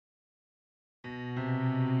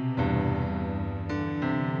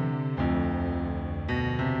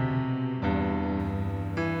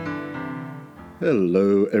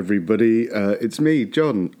Hello, everybody. It's me,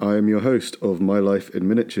 John. I am your host of My Life in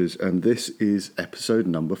Miniatures, and this is episode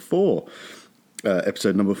number 4.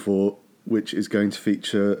 Which is going to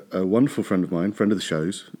feature a wonderful friend of mine, friend of the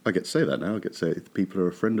shows. I get to say that now. I get to say people are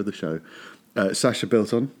a friend of the show. Sasha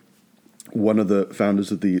Bilton, one of the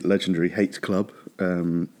founders of the legendary Hate Club,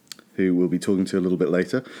 who we'll be talking to a little bit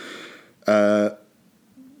later.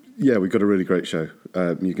 Yeah, we've got a really great show.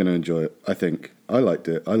 You're going to enjoy it, I think. I liked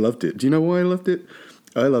it. I loved it. Do you know why I loved it?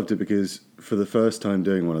 I loved it because for the first time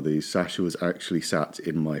doing one of these, Sasha was actually sat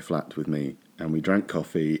in my flat with me, and we drank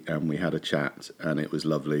coffee and we had a chat, and it was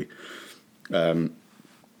lovely. It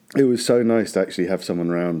was so nice to actually have someone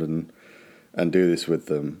around and do this with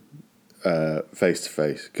them face to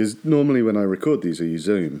face. Because normally when I record these, I use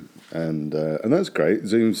Zoom, and that's great.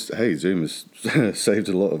 Zoom has saved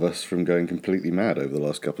a lot of us from going completely mad over the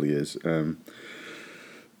last couple of years.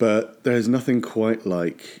 But there's nothing quite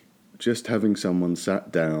like just having someone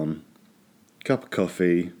sat down, cup of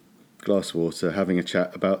coffee, glass of water, having a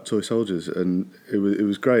chat about toy soldiers, and it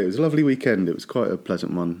was great. It was a lovely weekend. It was quite a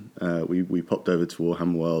pleasant one. We popped over to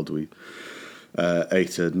Warhammer World. We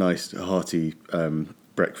ate a nice hearty lunch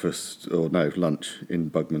in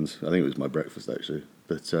Bugman's. I think it was my breakfast actually,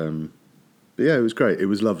 but yeah, it was great. It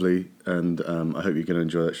was lovely, and I hope you're going to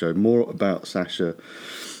enjoy that show. More about Sasha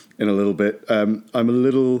in a little bit. I'm a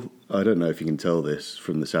little, I don't know if you can tell this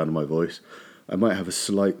from the sound of my voice, I might have a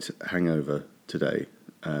slight hangover today.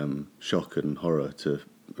 Shock and horror to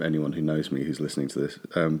anyone who knows me who's listening to this.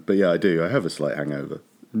 But yeah, I do. I have a slight hangover.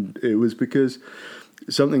 It was because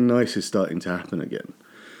something nice is starting to happen again.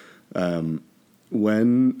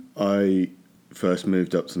 When I first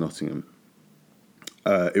moved up to Nottingham,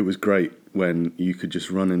 it was great when you could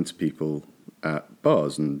just run into people at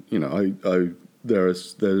bars, and you know, there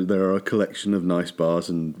are a collection of nice bars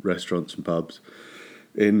and restaurants and pubs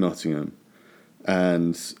in Nottingham.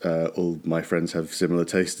 And all my friends have similar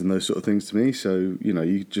taste in those sort of things to me. So, you know,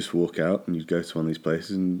 you just walk out and you'd go to one of these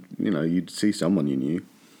places and, you know, you'd see someone you knew.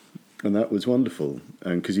 And that was wonderful.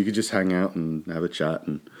 And because you could just hang out and have a chat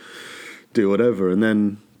and do whatever. And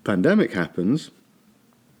then pandemic happens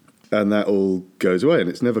and that all goes away. And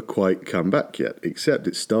it's never quite come back yet, except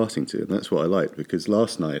it's starting to. And that's what I liked, because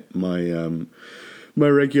last night my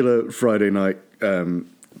regular Friday night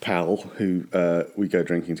pal who we go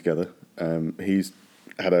drinking together, he's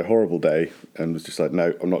had a horrible day and was just like,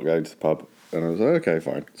 no, I'm not going to the pub. And I was like, okay,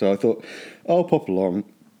 fine. So I thought, I'll pop along,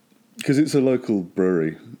 because it's a local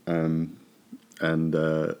brewery, and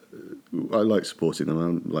I like supporting them.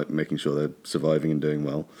 I like making sure they're surviving and doing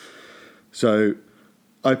well. So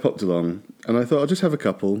I popped along, and I thought I'll just have a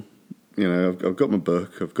couple. You know, I've got my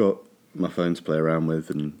book, I've got my phone to play around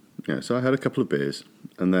with, and you know, so I had a couple of beers,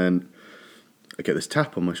 and then I get this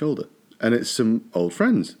tap on my shoulder. And it's some old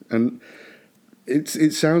friends, and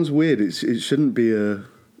it sounds weird. It shouldn't be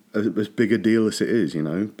as big a deal as it is, you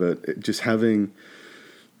know. But just having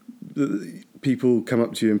people come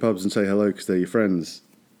up to you in pubs and say hello because they're your friends,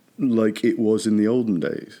 like it was in the olden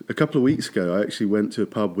days. A couple of weeks ago, I actually went to a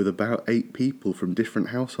pub with about 8 people from different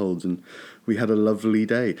households, and we had a lovely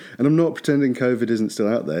day. And I'm not pretending COVID isn't still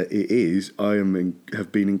out there. It is.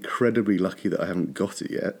 Have been incredibly lucky that I haven't got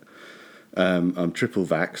it yet. I'm triple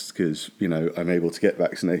vaxxed because, you know, I'm able to get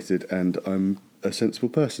vaccinated and I'm a sensible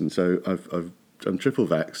person. So I'm triple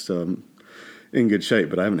vaxxed, so I'm in good shape,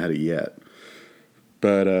 but I haven't had it yet.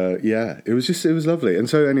 But yeah, it was lovely. And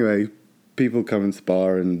so anyway, people come into the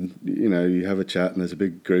bar and, you know, you have a chat and there's a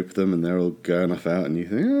big group of them and they're all going off out and you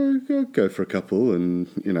think, oh, I'll go for a couple, and,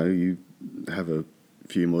 you know, you have a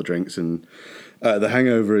few more drinks, and the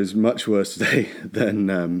hangover is much worse today than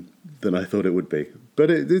I thought it would be. But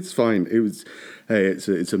it's fine.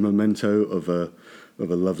 It's a memento of a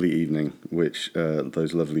lovely evening, which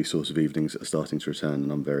those lovely sorts of evenings are starting to return,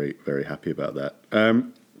 and I'm very, very happy about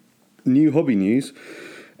that. New hobby news.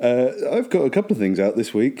 I've got a couple of things out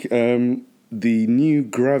this week. The new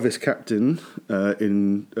Gravis Captain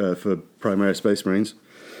for Primaris Space Marines.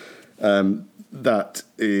 That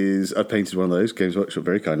is, I painted one of those. Games Workshop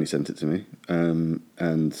very kindly sent it to me, and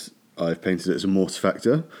I've painted it as a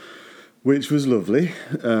Mortifactor, which was lovely,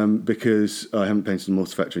 because I haven't painted a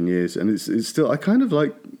Mortifactor in years, and it's still, I kind of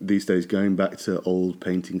like these days going back to old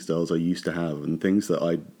painting styles I used to have and things that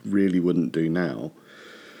I really wouldn't do now,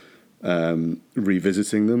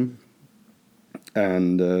 revisiting them,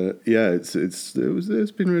 and yeah, it's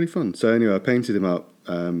been really fun. So anyway, I painted him up.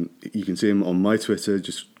 You can see him on my Twitter.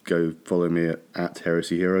 Just go follow me at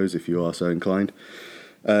Heresy Heroes if you are so inclined.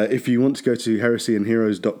 If you want to go to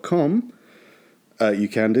heresyandheroes.com, you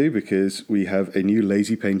can do, because we have a new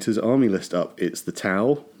Lazy Painters army list up. It's the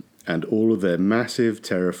Tau, and all of their massive,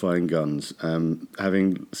 terrifying guns.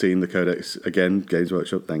 Having seen the Codex again, Games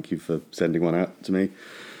Workshop, thank you for sending one out to me.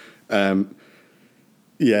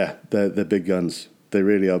 Yeah, they're big guns. They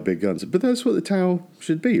really are big guns. But that's what the Tau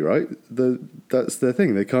should be, right? That's their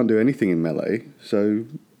thing. They can't do anything in melee, so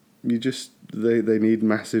they need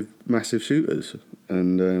massive shooters,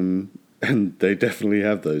 and they definitely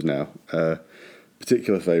have those now.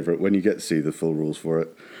 Particular favourite when you get to see the full rules for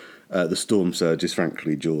it. The Storm Surge is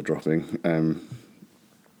frankly jaw-dropping.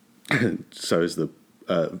 So is the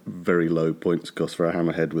very low points cost for a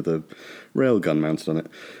hammerhead with a railgun mounted on it.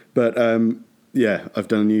 But yeah, I've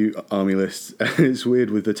done a new army list. It's weird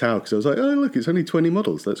with the Tau because I was like, oh, look, it's only 20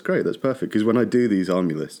 models. That's great. That's perfect. Because when I do these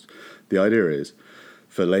army lists, the idea is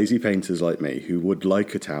for lazy painters like me who would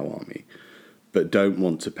like a Tau army but don't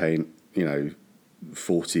want to paint,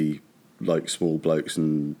 40 like small blokes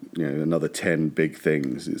and another 10 big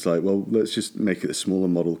things. It's like, well, let's just make it a smaller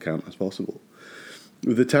model count as possible.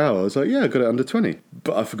 With the Tau, I was like, yeah, I got it under 20,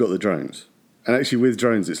 but I forgot the drones. And actually, with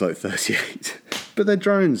drones, it's like 38. But they're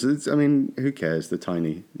drones. Who cares? They're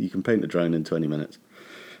tiny. You can paint a drone in 20 minutes.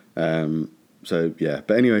 So yeah.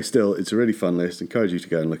 But anyway, still, it's a really fun list. Encourage you to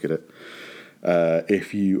go and look at it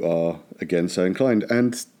if you are again so inclined.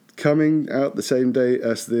 And coming out the same day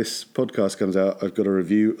as this podcast comes out, I've got a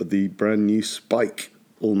review of the brand new Spike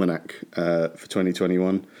Almanac for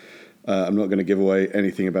 2021. I'm not going to give away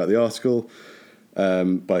anything about the article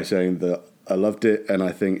by saying that I loved it, and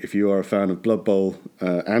I think if you are a fan of Blood Bowl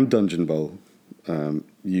and Dungeon Bowl,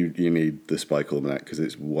 you need the Spike Almanac because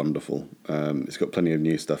it's wonderful. It's got plenty of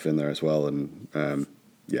new stuff in there as well, and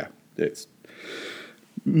it's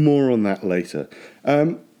more on that later.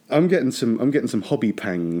 I'm getting some hobby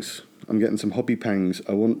pangs. I want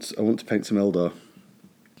to paint some Eldar.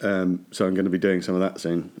 So I'm going to be doing some of that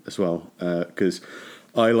soon as well. Because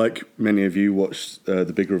I, like many of you, watched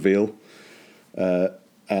the big reveal at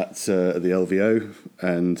the LVO,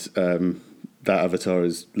 and that avatar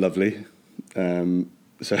is lovely.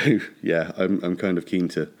 So yeah, I'm kind of keen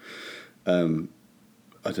to. I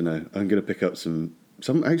don't know. I'm going to pick up some.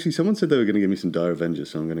 Actually, someone said they were going to give me some Dire Avengers,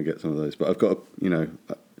 so I'm going to get some of those. But I've got, I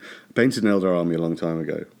painted an Eldar army a long time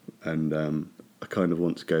ago, and I kind of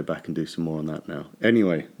want to go back and do some more on that now.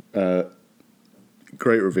 Anyway,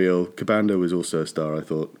 great reveal. Cabando was also a star, I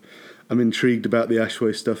thought. I'm intrigued about the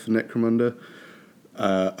Ashway stuff for Necromunda.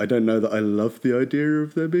 I don't know that I love the idea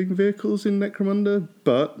of there being vehicles in Necromunda,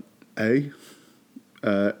 but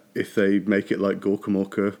if they make it like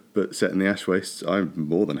Gorkamorka but set in the Ash Wastes, I'm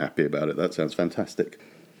more than happy about it. That sounds fantastic.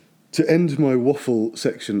 To end my waffle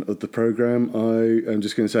section of the programme, I am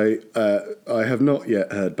just going to say I have not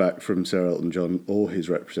yet heard back from Sir Elton John or his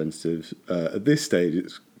representatives. At this stage,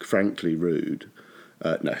 it's frankly rude.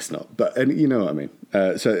 No, it's not. But you know what I mean.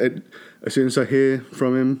 As soon as I hear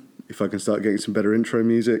from him, if I can start getting some better intro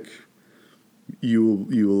music, you'll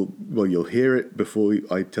hear it before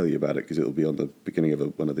I tell you about it, because it'll be on the beginning of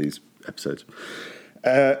one of these episodes.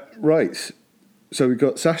 Right. So we've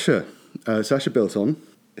got Sasha Bilton,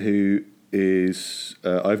 who is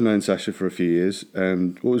I've known Sasha for a few years,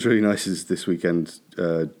 and what was really nice is this weekend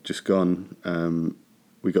just gone,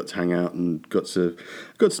 we got to hang out and got to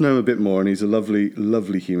know him a bit more, and he's a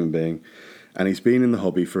lovely human being, and he's been in the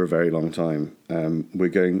hobby for a very long time. We're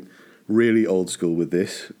going really old school with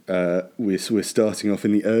this. We're starting off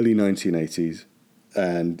in the early 1980s,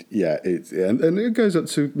 and yeah, and it goes up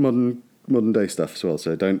to modern day stuff as well.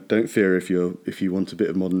 So don't fear if you want a bit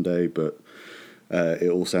of modern day, but it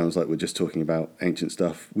all sounds like we're just talking about ancient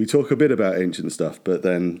stuff. We talk a bit about ancient stuff, but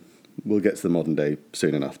then we'll get to the modern day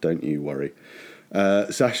soon enough. Don't you worry.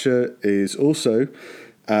 Sasha is also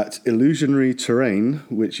at Illusionary Terrain,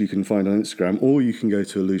 which you can find on Instagram, or you can go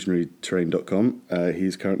to illusionaryterrain.com.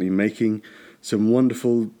 He's currently making some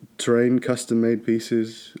wonderful terrain custom-made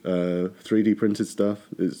pieces, 3D printed stuff.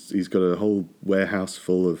 He's got a whole warehouse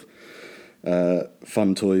full of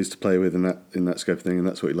fun toys to play with in that scope of thing, and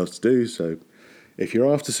that's what he loves to do. So if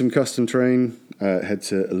you're after some custom terrain, head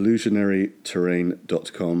to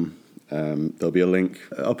illusionaryterrain.com. There'll be a link.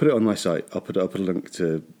 I'll put it on my site. I'll put a link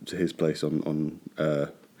to his place on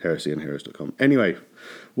heresyandheroes.com. Anyway,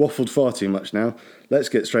 waffled far too much now. Let's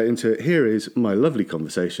get straight into it. Here is my lovely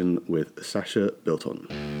conversation with Sasha Bilton.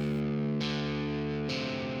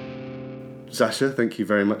 Sasha, thank you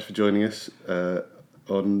very much for joining us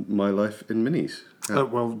on My Life in Minis.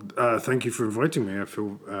 Thank you for inviting me. I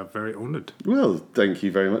feel very honoured. Well, thank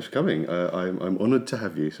you very much for coming. I'm honoured to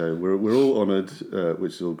have you. So we're all honoured,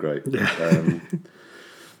 which is all great. Yeah.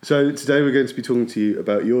 So today we're going to be talking to you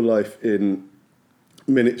about your life in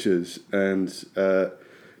miniatures, and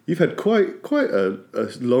you've had quite a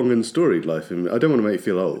long and storied life. I don't want to make you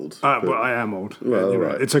feel old. But I am old. Well,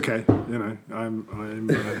 right. right. It's okay. I'm.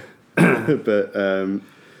 But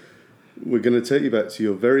we're going to take you back to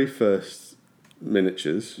your very first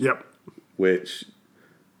miniatures. Yep. Which,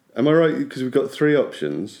 am I right? Because we've got 3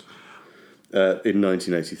 options in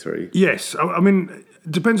 1983. Yes. I mean,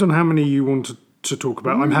 it depends on how many you want to talk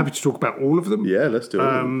about. I'm happy to talk about all of them. Yeah, let's do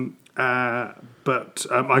it. But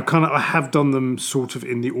I have done them sort of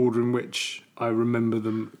in the order in which I remember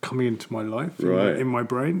them coming into my life, in my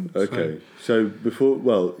brain. Okay. So in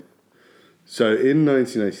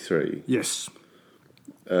 1983, yes,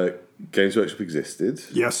 Games Workshop existed.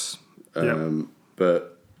 yes,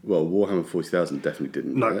 But Warhammer 40,000 definitely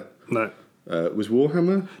didn't. No. Was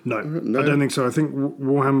Warhammer? No, I don't think so. I think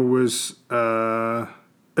Warhammer was.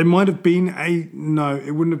 It might have been it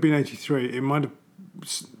wouldn't have been 83. It might have.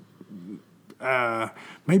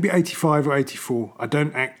 Maybe 85 or 84. I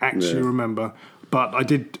don't actually remember, but I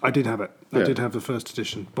did have it. I did have the first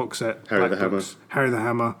edition box set. Harry the Hammer. Harry the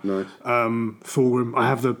Hammer. Nice. Thorgrim. I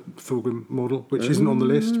have the Thorgrim model, which isn't on the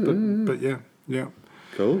list, but yeah.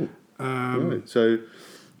 Cool. Right. So,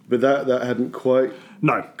 but that hadn't quite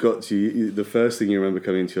got to you. The first thing you remember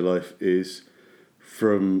coming into your life is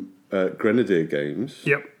from Grenadier Games.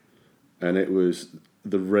 Yep. And it was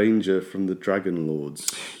the Ranger from the Dragon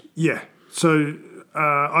Lords. Yeah. So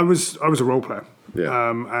I was a role player.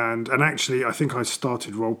 Yeah. And actually, I think I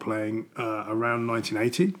started role playing around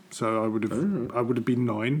 1980. So I would have been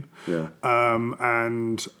 9. Yeah.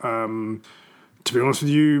 To be honest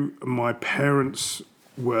with you, my parents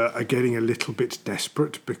were getting a little bit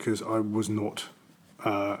desperate because I was not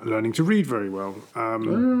learning to read very well.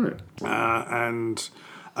 And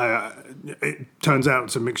it turns out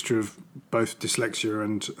it's a mixture of both dyslexia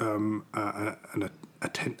and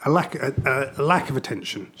a lack of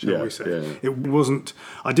attention, shall we say. Yeah. It wasn't.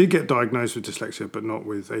 I did get diagnosed with dyslexia, but not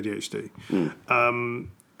with ADHD.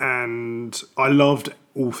 And I loved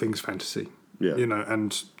all things fantasy. Yeah.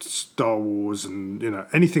 And Star Wars and,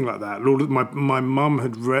 anything like that. My mum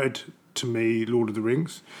had read to me Lord of the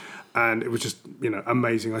Rings, and it was just,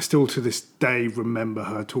 amazing. I still to this day remember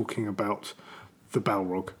her talking about the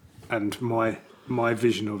Balrog and my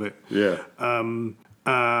vision of it. Yeah.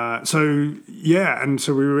 So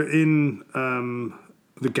we were in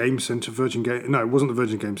the Game Centre, Virgin Game. No, it wasn't the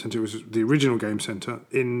Virgin Game Centre. It was the original Game Centre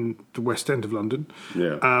in the West End of London.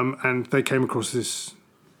 Yeah. And they came across this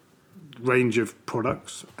range of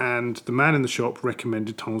products, and the man in the shop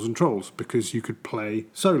recommended Tunnels and Trolls because you could play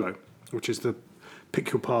solo, which is the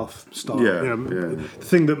pick your path style. The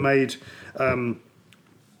thing that made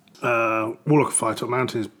Warlock of Firetop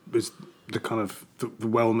Mountain is the kind of the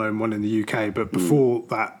well-known one in the UK, but before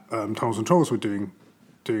that, Tunnels and Trolls were doing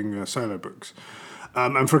solo books,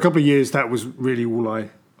 and for a couple of years that was really all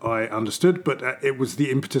I understood, but it was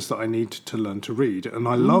the impetus that I needed to learn to read, and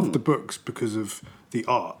I loved the books because of the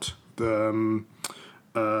art.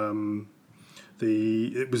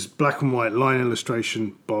 It was black and white line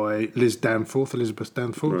illustration by Elizabeth Danforth,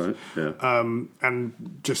 right? Yeah. And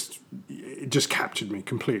it just captured me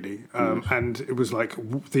completely. And it was like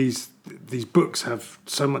these books have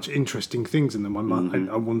so much interesting things in them. I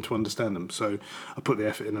want to understand them, so I put the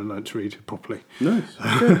effort in and learned to read properly. Nice.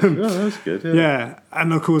 That's good. Yeah,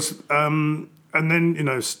 and of course. And then,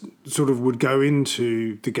 sort of would go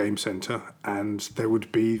into the game centre, and there would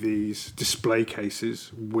be these display cases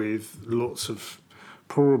with lots of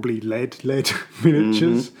probably lead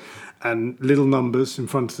miniatures and little numbers in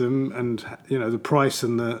front of them, and the price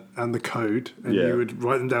and the code, and you would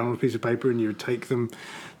write them down on a piece of paper, and you would take them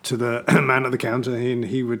to the man at the counter, and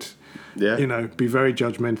he would be very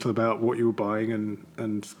judgmental about what you were buying,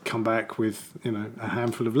 and come back with a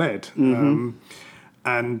handful of lead.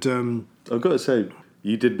 I've got to say,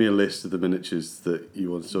 you did me a list of the miniatures that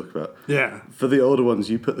you want to talk about. Yeah. For the older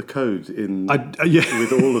ones, you put the code in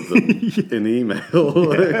with all of them in the email.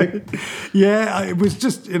 It was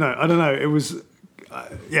just, I don't know. It was,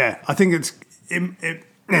 I think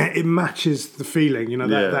it matches the feeling,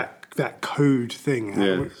 that code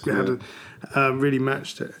thing. Really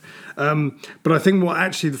matched it. But I think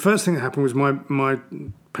the first thing that happened was my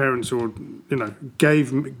parents bought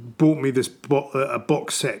me this a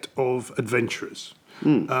box set of Adventurers,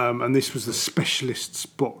 and this was the Specialists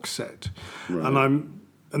box set, right.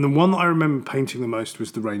 And the one that I remember painting the most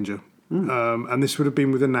was the Ranger, and this would have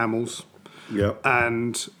been with enamels,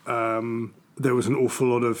 and there was an awful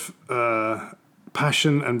lot of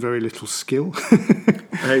passion and very little skill.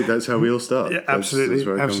 Hey, that's how we all start. Yeah,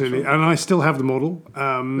 absolutely. And I still have the model.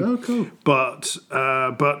 Cool. But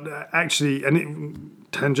actually, and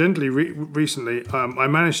tangentially recently, I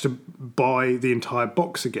managed to buy the entire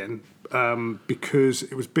box again because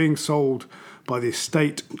it was being sold by the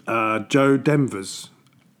estate. Joe Denver's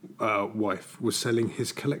wife was selling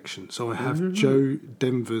his collection. So I have Joe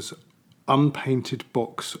Denver's unpainted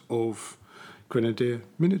box of Grenadier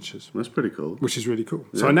miniatures. That's pretty cool. Which is really cool.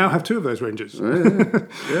 Yeah. So I now have 2 of those Rangers.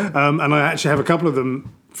 Yeah. And I actually have a couple of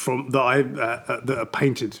them that are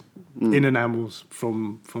painted in enamels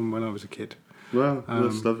from when I was a kid. Wow,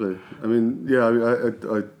 that's lovely. I mean,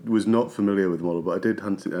 I was not familiar with the model, but I did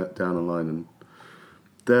hunt it down online, and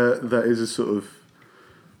that is a sort of...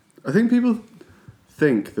 I think people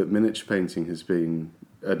think that miniature painting has been,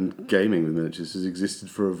 and gaming with miniatures has existed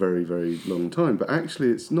for a very, very long time, but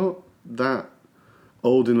actually it's not that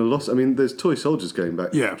old in a lot. I mean, there's toy soldiers going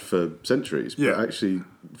back for centuries, but actually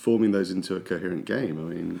forming those into a coherent game, I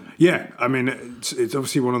mean... Yeah, I mean, it's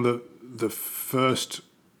obviously one of the first...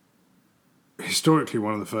 Historically,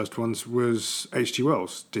 one of the first ones was H.G.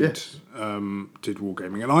 Wells did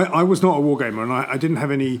wargaming, and I was not a wargamer, and I didn't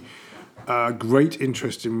have any great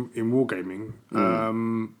interest in wargaming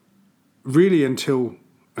really until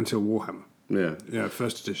Warhammer. Yeah,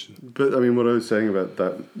 first edition. But I mean, what I was saying about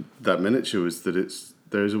that miniature was that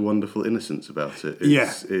there is a wonderful innocence about it.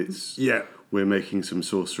 It's we're making some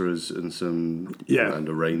sorcerers and and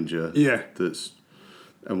a ranger. Yeah,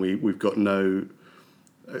 we've got no.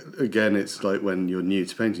 Again, it's like when you're new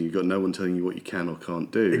to painting, you've got no one telling you what you can or can't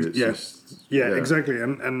do. Exactly.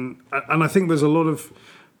 And I think there's a lot of...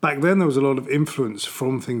 Back then, there was a lot of influence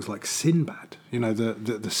from things like Sinbad,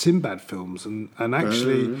 the Sinbad films. And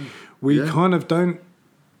actually, we kind of don't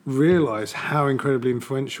realise how incredibly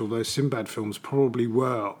influential those Sinbad films probably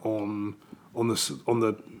were on the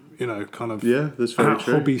kind of that's very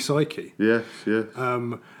true. Hobby psyche. Yes.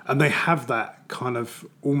 And they have that kind of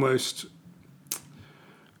almost...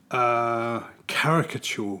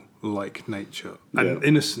 caricature-like nature and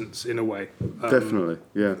innocence in a way. Definitely,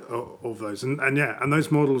 of those, and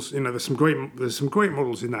those models. There's some great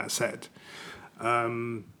models in that set.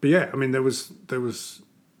 But yeah, I mean, there was.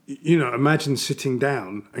 Imagine sitting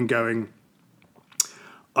down and going,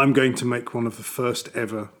 I'm going to make one of the first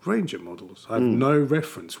ever Ranger models. I have no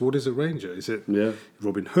reference. What is a Ranger? Is it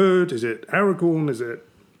Robin Hood? Is it Aragorn? Is it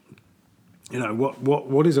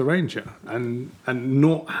what is a Ranger, and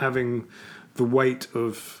not having the weight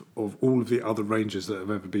of all of the other Rangers that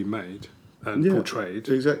have ever been made and portrayed.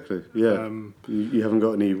 Exactly. Yeah. You haven't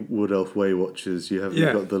got any Wood Elf Way Watchers. You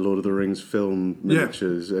haven't got the Lord of the Rings film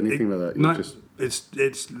miniatures, anything like that. It's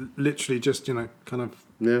literally just kind of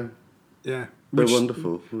they're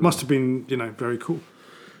wonderful. Must have been very cool.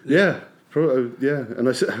 Yeah. And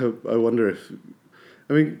I wonder if.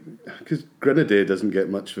 I mean, because Grenadier doesn't get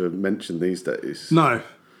much of a mention these days. No.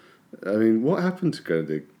 I mean, what happened to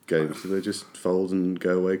Grenadier Games? Do they just fold and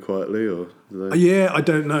go away quietly, or do they... I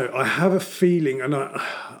don't know. I have a feeling, and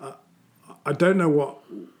I don't know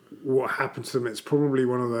what happened to them. It's probably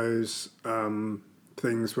one of those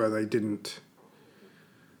things where they didn't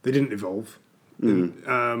evolve.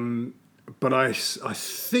 But I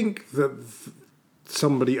think that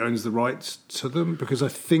somebody owns the rights to them, because I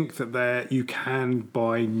think that you can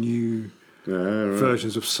buy new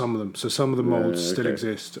versions of some of them. So some of the molds still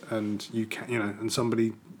exist, and you can, and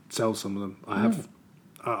somebody sells some of them.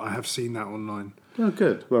 I have seen that online. Oh,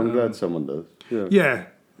 good. Well, I'm glad someone does. Yeah.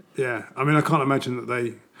 I mean, I can't imagine that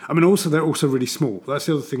they. I mean, also they're also really small. That's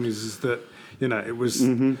the other thing is that it was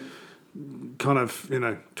kind of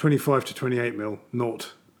 25 to 28 mil,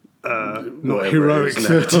 not heroic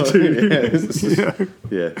 32.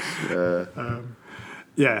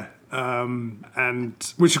 And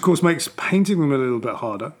which of course makes painting them a little bit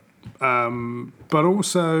harder, but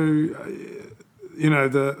also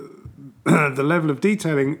the level of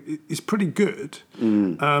detailing is pretty good,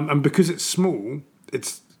 and because it's small,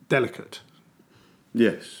 it's delicate.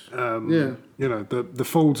 Yes. The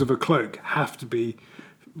folds of a cloak have to be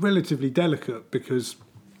relatively delicate because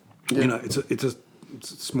it's a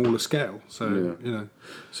smaller scale. So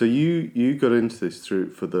So you got into this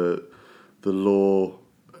for the lore,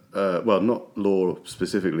 well, not lore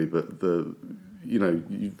specifically, but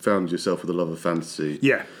you found yourself with a love of fantasy.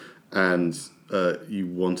 Yeah. And you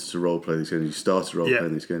wanted to role play these games. You started role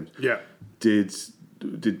playing these games. Yeah.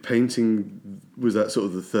 Did painting, was that sort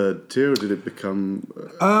of the third tier, or did it become?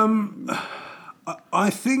 I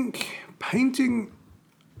think painting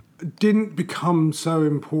didn't become so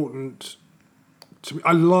important to me.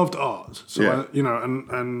 I loved art, so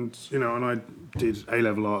and I did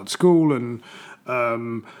A-level art at school, and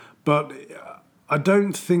but I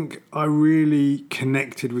don't think I really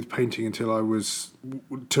connected with painting until I was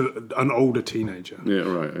an older teenager. Yeah,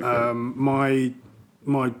 right. Okay.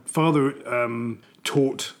 my father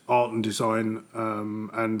taught art and design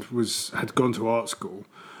and had gone to art school,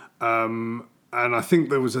 and I think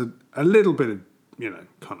there was a little bit of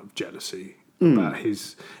kind of jealousy about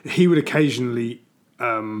his. He would occasionally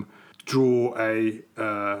draw a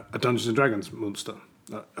Dungeons and Dragons monster.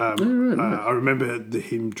 I remember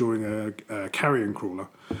him drawing a carrion crawler,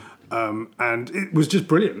 and it was just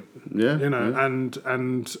brilliant. Yeah,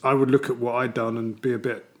 and I would look at what I'd done and be a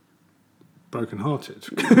bit broken-hearted.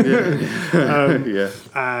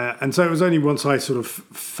 And so it was only once I sort of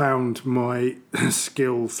found my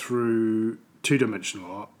skill through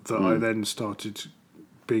two-dimensional art that I then started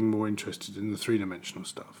being more interested in the three-dimensional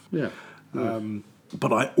stuff. Yeah.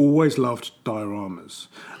 But I always loved dioramas,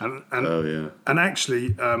 and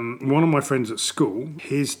actually, one of my friends at school,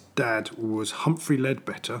 his dad was Humphrey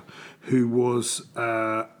Ledbetter, who was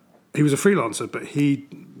he was a freelancer, but he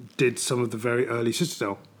did some of the very early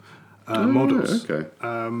Citadel models. Okay.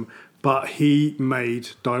 But he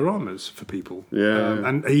made dioramas for people.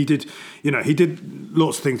 And he did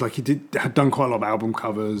lots of things. Like had done quite a lot of album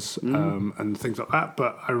covers and things like that.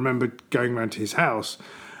 But I remember going around to his house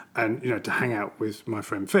and to hang out with my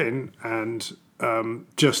friend Finn and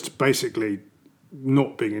just basically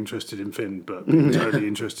not being interested in Finn, but being totally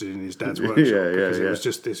interested in his dad's workshop because it was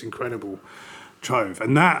just this incredible trove.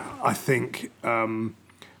 And that, I think,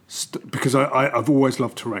 because I've always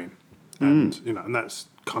loved terrain, and and that's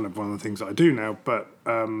kind of one of the things that I do now. But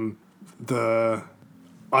I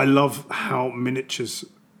love how miniatures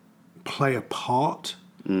play a part.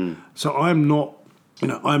 So I'm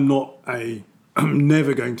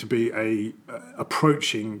never going to be a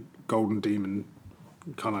approaching Golden Demon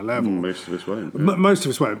kind of level. Most of us won't. Most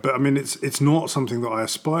of us won't. But I mean, it's not something that I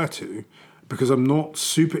aspire to because I'm not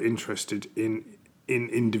super interested in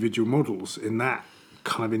individual models in that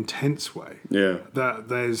kind of intense way. Yeah. That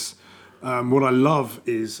there's what I love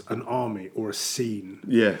is an army or a scene.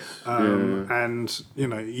 Yes. And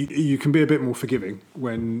you can be a bit more forgiving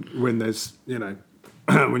when there's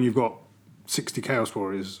when you've got 60 Chaos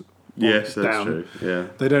Warriors. Yes, that's down. true. Yeah.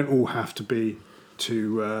 They don't all have to be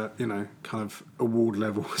to kind of award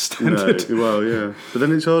level standard. No, well, yeah. But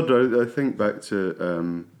then it's hard. I think back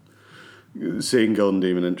to seeing Golden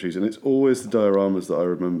Demon entries, and it's always the dioramas that I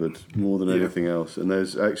remembered more than anything else. And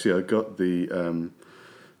there's actually I got the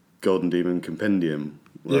Golden Demon Compendium.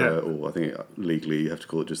 Or I think legally you have to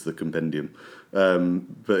call it just the Compendium.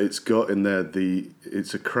 But it's got in there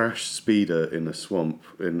it's a crash speeder in a swamp.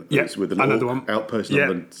 It's with an outpost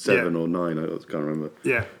number 7 or 9. I can't remember.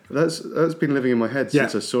 Yeah, that's been living in my head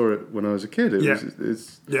since I saw it when I was a kid.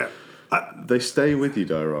 They stay with you,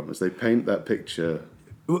 dioramas. They paint that picture.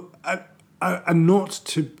 Well, and not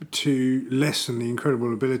to lessen the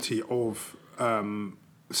incredible ability of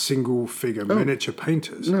single figure miniature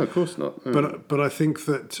painters. No, of course not. But I think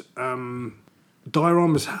that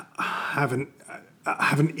dioramas have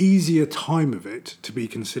an easier time of it to be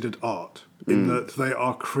considered art in that they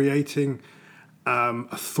are creating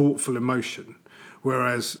a thoughtful emotion,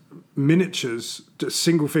 whereas miniatures,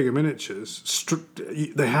 single figure miniatures,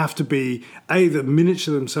 they have to be the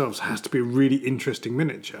miniature themselves has to be a really interesting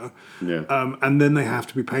miniature, and then they have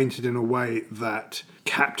to be painted in a way that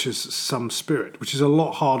captures some spirit, which is a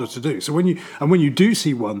lot harder to do. So when you do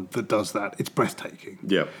see one that does that, it's breathtaking.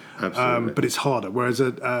 Yeah, absolutely. But it's harder. Whereas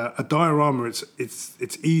a diorama,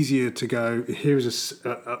 it's easier to go. Here's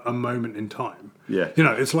a moment in time. Yeah,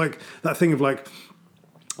 it's like that thing of like,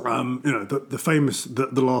 the famous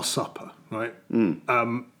the Last Supper, right?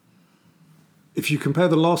 If you compare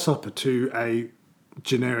the Last Supper to a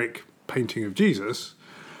generic painting of Jesus,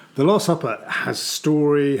 the Last Supper has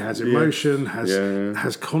story, has emotion,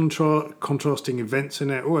 has contrasting events in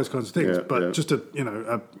it, all those kinds of things. But just an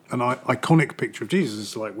iconic picture of Jesus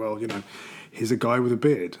is like, well, here's a guy with a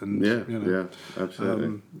beard, and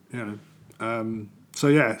absolutely. So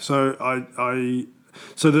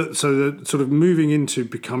the sort of moving into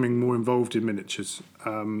becoming more involved in miniatures,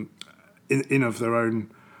 in of their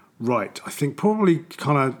own right, I think probably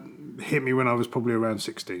kind of hit me when I was probably around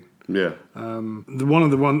 16. Yeah. In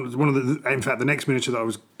fact, the next miniature that I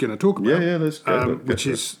was going to talk about, let's go. Which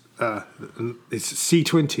is it's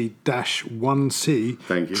C20-1C.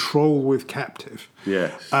 Thank you. Troll with Captive.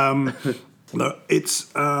 Yes. No,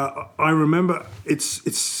 it's. I remember it's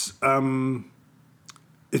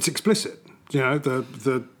explicit.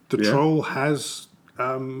 The troll has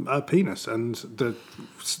a penis, and the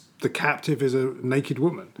captive is a naked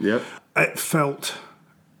woman. Yeah. It felt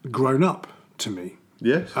grown up to me.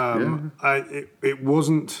 Yes. It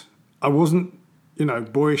wasn't. I wasn't,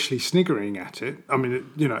 boyishly sniggering at it. I mean,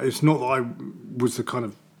 it's not that I was the kind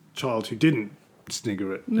of child who didn't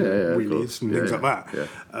snigger at of wheelies course. and things like that. Yeah.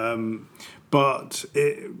 But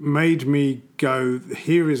it made me go,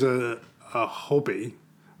 here is a hobby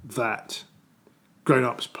that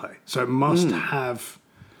grown-ups play. So it must have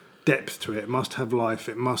depth to it. It must have life.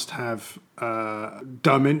 It must have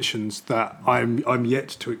dimensions that I'm yet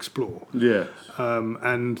to explore. Yeah.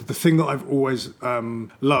 And the thing that I've always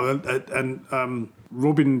loved, and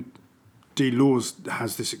Robin D. Laws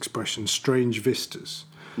has this expression, strange vistas.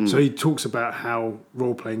 So he talks about how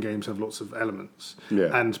role-playing games have lots of elements,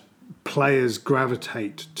 and players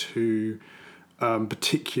gravitate to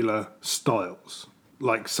particular styles.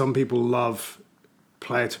 Like some people love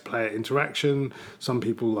player-to-player interaction, some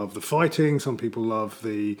people love the fighting, some people love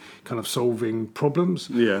the kind of solving problems.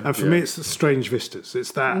 And for me, it's the strange vistas.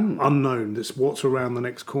 It's that unknown. It's what's around the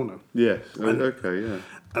next corner. Yes.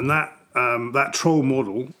 And that troll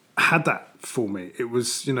model had that for me. It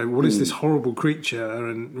was, what is this horrible creature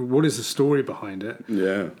and what is the story behind it?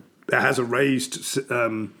 Yeah. It has a raised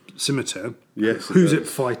scimitar. Yes. Who's it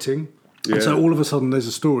fighting? Yeah. And so all of a sudden there's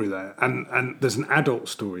a story there, and there's an adult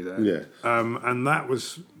story there. Yes. And that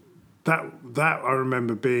was that I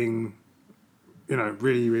remember being,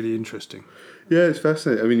 really, really interesting. Yeah, it's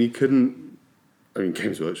fascinating. I mean,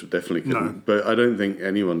 Games Workshop definitely couldn't, No. but I don't think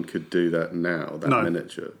anyone could do that now. That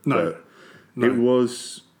miniature. No. But it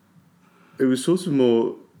was sort of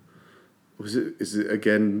more. Is it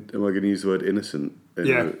again? Am I going to use the word innocent? In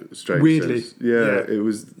a strange weirdly. sense? Yeah, it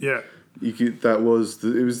was. Yeah. It was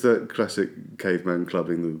that classic caveman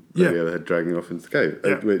clubbing the overhead dragging off into the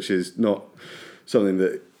cave, which is not something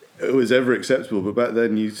that was ever acceptable. But back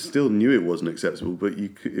then, you still knew it wasn't acceptable, but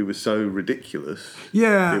it was so ridiculous.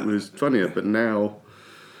 Yeah, it was funnier. But now,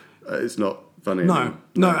 it's not funny anymore.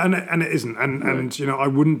 No, and it isn't. And I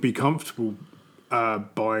wouldn't be comfortable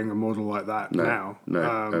buying a model like that now. No,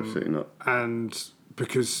 absolutely not. And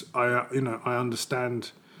because I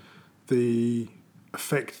understand the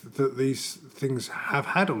effect that these things have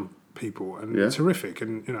had on people, and it's horrific,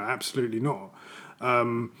 and absolutely not.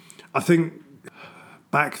 I think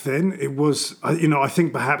back then it was, I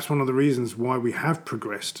think perhaps one of the reasons why we have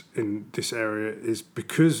progressed in this area is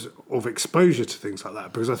because of exposure to things like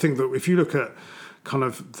that. Because I think that if you look at kind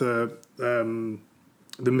of the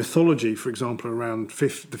mythology, for example, around the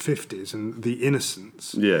 50s and the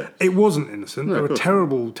innocence, it wasn't innocent. There were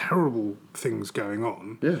terrible, terrible things going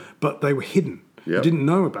on, but they were hidden. You didn't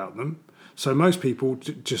know about them, so most people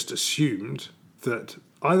just assumed that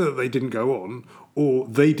either they didn't go on or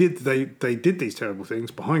they did these terrible things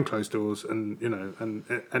behind closed doors, and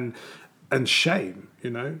and shame.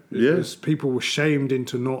 Was, people were shamed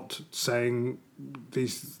into not saying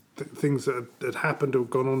these things that had happened or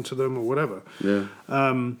gone on to them or whatever.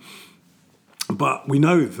 But we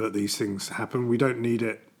know that these things happen. We don't need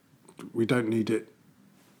it. We don't need it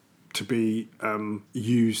to be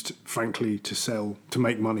used, frankly, to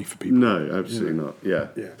make money for people. No, absolutely not. Yeah.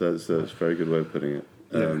 That's a very good way of putting it.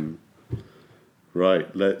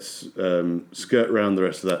 Right, let's skirt around the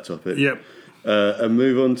rest of that topic. And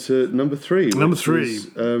move on to number 3. Number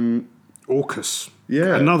 3, Orcus.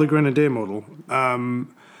 Another Grenadier model.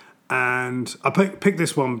 And I picked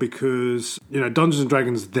this one because Dungeons and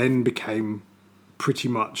Dragons then became pretty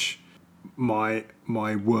much my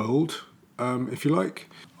world, if you like.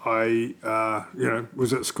 I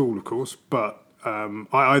was at school, of course, but I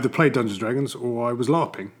either played Dungeons and Dragons or I was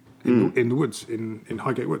LARPing in the woods, in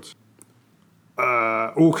Highgate Woods.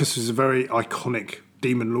 Orcus is a very iconic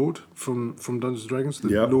demon lord from Dungeons and Dragons,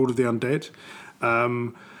 the Lord of the Undead.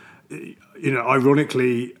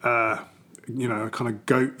 Ironically, a kind of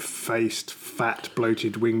goat-faced, fat,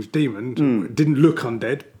 bloated, winged demon didn't look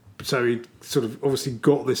undead, so he sort of obviously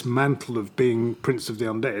got this mantle of being Prince of the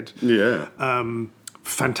Undead.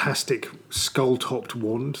 Fantastic skull-topped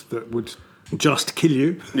wand that would just kill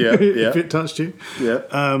you if it touched you.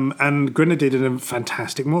 And Grenadier did a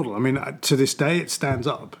fantastic model. I mean, to this day, it stands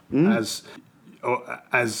up as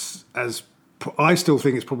I still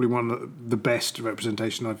think it's probably one of the best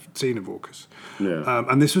representation I've seen of Orcus.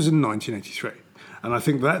 And this was in 1983. And I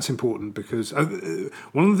think that's important because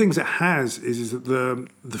one of the things it has is that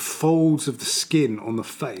the folds of the skin on the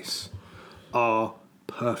face are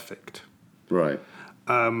perfect. Right.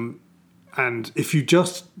 And if you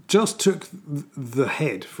just took the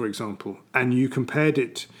head, for example, and you compared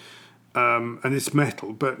it, and it's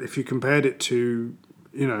metal, but if you compared it to,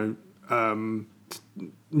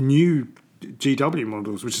 new GW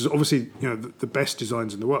models, which is obviously the best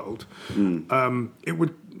designs in the world, it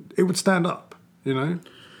would stand up, and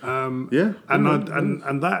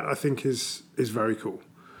that I think is very cool.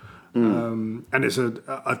 And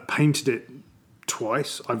I've painted it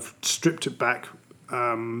twice. I've stripped it back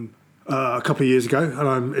a couple of years ago,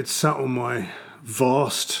 and it's sat on my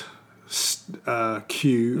vast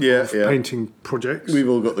queue of painting projects. We've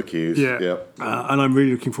all got the queues. Yeah. And I'm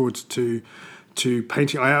really looking forward to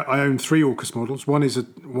painting. I own 3 Orcus models. One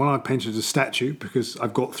I painted as a statue because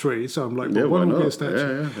I've got 3, so I'm like, one will be a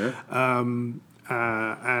statue. I'm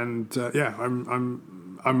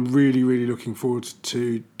really, really looking forward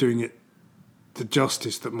to doing it the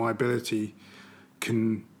justice that my ability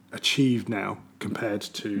can achieve now compared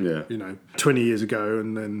to 20 years ago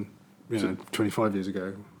and then 25 years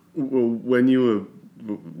ago. Well, when you were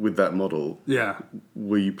with that model,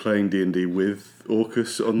 were you playing D&D with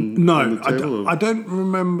Orcus on the table? I don't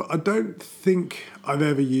remember. I don't think I've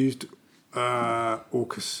ever used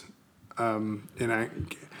Orcus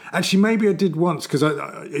Actually, maybe I did once because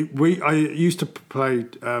I used to play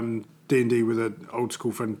D&D with an old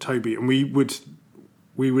school friend Toby, and we would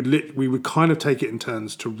kind of take it in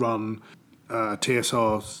turns to run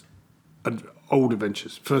TSR's old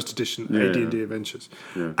adventures, first edition AD&D adventures,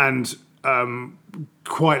 and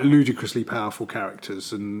quite ludicrously powerful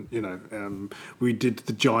characters. And we did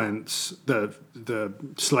the giants, the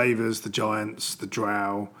slavers, the giants, the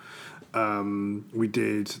drow. We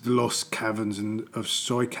did the Lost Caverns of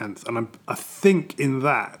Soykanth, and I think in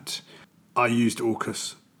that I used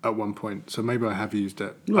Orcus at one point, so maybe I have used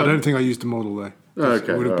it. I don't think I used the model though.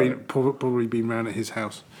 Okay, it would have probably been round at his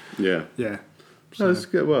house. Yeah. So. That's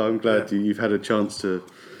good. Well, I'm glad you've had a chance to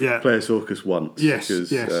play as Orcus once. Yes,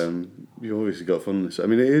 because you've obviously got fondness. I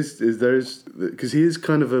mean, because he is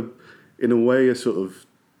kind of in a way a sort of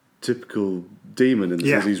typical demon in the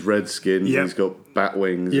sense he's red skinned, he's got bat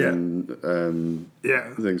wings and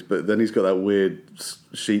things, but then he's got that weird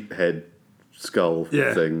sheep head skull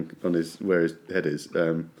thing on where his head is.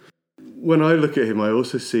 When I look at him, I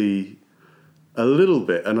also see a little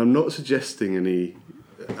bit, and I'm not suggesting any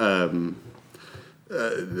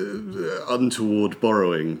untoward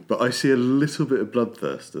borrowing, but I see a little bit of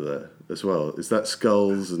Bloodthirster there as well. Is that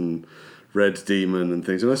skulls and red demon and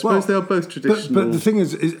things? And I suppose they are both traditional. But the thing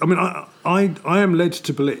is I mean, I am led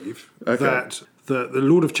to believe that the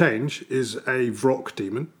Lord of Change is a Vrock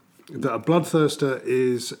demon, that a Bloodthirster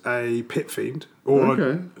is a pit fiend, or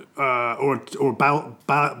a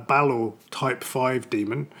Balor type 5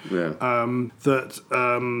 demon. That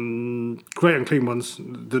Great Unclean Ones,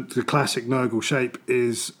 the classic Nurgle shape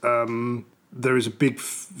is there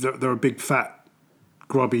are big fat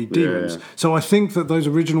grubby demons. Yeah. So I think that those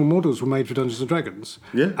original models were made for Dungeons and Dragons.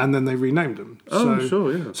 Yeah. And then they renamed them.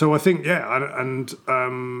 So I think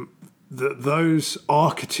those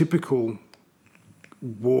archetypical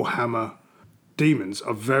Warhammer demons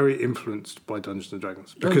are very influeed by Dungeons and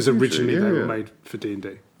Dragons because originally they were made for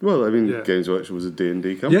D&D. Well, I mean, Games Workshop was a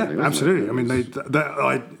D&D company. Yeah, absolutely. I mean,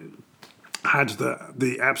 I had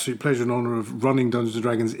the absolute pleasure and honour of running Dungeons and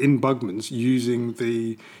Dragons in Bugman's using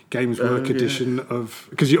the Games Work edition of,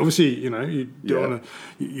 because you obviously you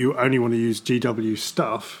only want to use GW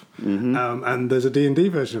stuff, and there's a D&D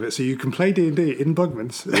version of it, so you can play D&D in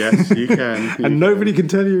Bugman's. Yes, you can, and nobody can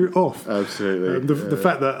tell you off. Absolutely. The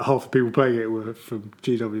fact that half the people playing it were from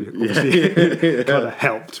GW obviously kind of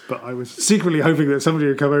helped, but I was secretly hoping that somebody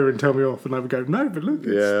would come over and tell me off, and I would go, no, but look,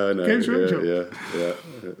 I know. Games Workshop.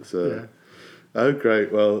 Oh,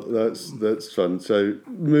 great! Well, that's fun. So,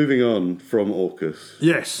 moving on from Orcus.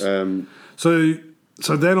 Yes.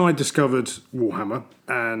 So then I discovered Warhammer,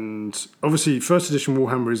 and obviously, first edition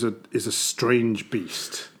Warhammer is a strange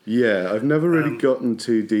beast. Yeah, I've never really gotten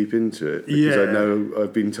too deep into it because I know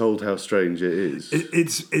I've been told how strange it is.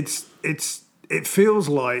 It feels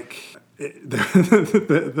like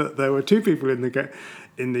there were 2 people in the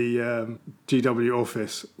GW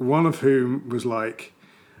office. One of whom was like,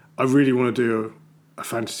 I really want to do a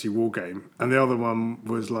fantasy war game. And the other one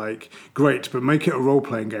was like, great, but make it a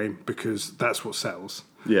role-playing game because that's what sells.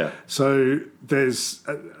 Yeah. So there's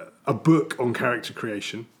a book on character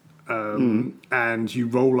creation, and you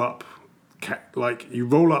roll up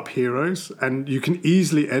heroes, and you can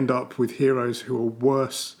easily end up with heroes who are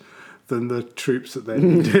worse than the troops that they're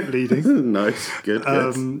leading. Nice, good.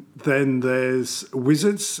 Then there's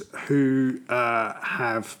wizards who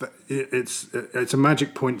have it's a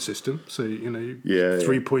magic point system. So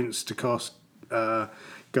 3 points to cast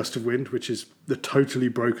Gust of Wind, which is the totally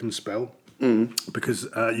broken spell. Because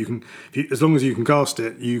you can, as long as you can cast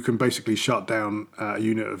it, you can basically shut down a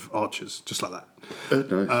unit of archers just like that.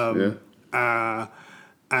 Nice.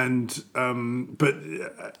 But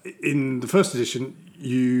in the first edition,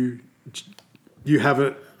 you have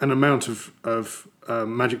an amount of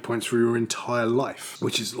magic points for your entire life,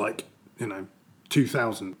 which is like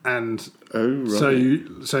 2,000, and Oh,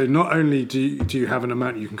 right. so not only do you have an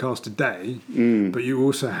amount you can cast a day, but you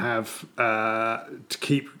also have to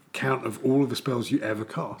keep count of all of the spells you ever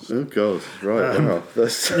cast. Oh god, right? Wow,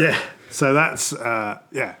 that's Yeah, so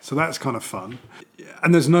that's kind of fun,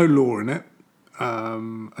 and there's no lore in it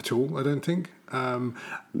at all. I don't think.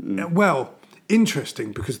 Well,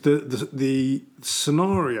 interesting because the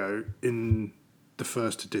scenario in the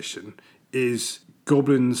first edition is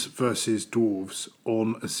goblins versus dwarves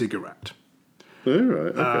on a ziggurat. Oh,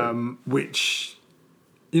 right. Okay. Which,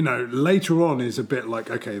 later on is a bit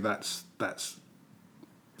like, okay, that's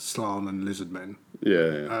Slan and Lizardmen.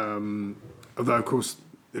 Yeah. Although, of course,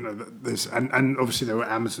 there's and obviously there were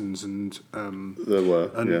Amazons and There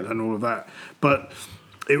were and all of that, but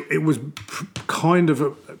it was kind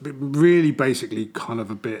of basically kind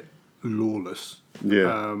of a bit lawless.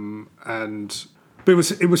 Yeah. But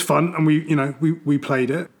it was fun, and we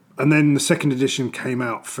played it. And then the second edition came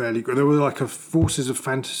out fairly good. There were like a Forces of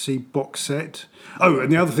Fantasy box set. Oh,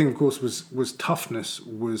 and the other thing, of course, was toughness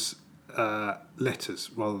was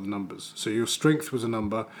letters rather than numbers. So your strength was a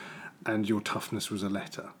number, and your toughness was a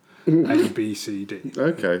letter. A, B, C, D.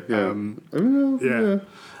 Okay. Yeah.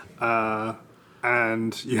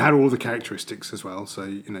 And you had all the characteristics as well. So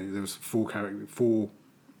there was four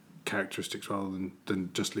characteristics rather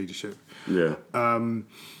than just leadership. Yeah.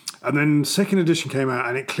 And then second edition came out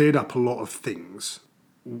and it cleared up a lot of things.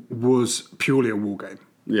 Was purely a war game.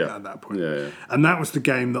 Yeah. At that point. Yeah. And that was the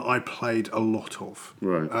game that I played a lot of.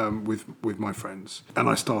 Right. With my friends. And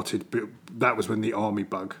I started. That was when the army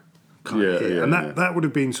bug kind of hit. And that would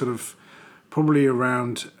have been sort of probably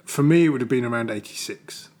around. For me, it would have been around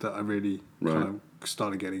 86 that I really kind of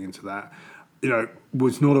started getting into that.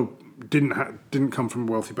 Was not didn't come from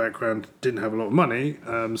a wealthy background, didn't have a lot of money,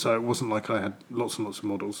 so it wasn't like I had lots and lots of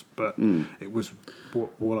models, but it was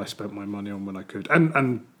what I spent my money on when I could,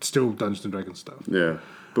 and still Dungeons and Dragons stuff. Yeah,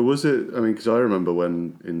 but was it? I mean, because I remember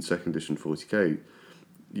when in second edition 40k,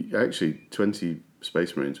 actually 20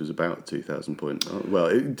 Space Marines was about 2,000 points.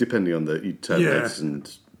 Well, depending on you'd have X and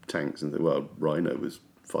tanks and Rhino was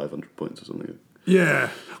 500 points or something. Yeah,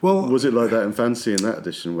 well, was it like that in Fantasy in that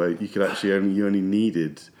edition where you could actually only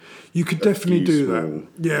needed? You could definitely do that.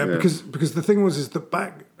 Yeah, because the thing is that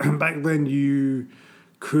back then you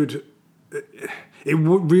could. It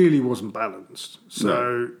really wasn't balanced.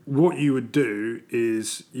 So what you would do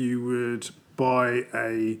is you would buy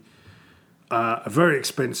a very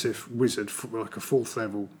expensive wizard, like a 4th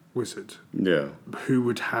level wizard. Yeah. Who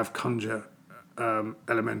would have conjure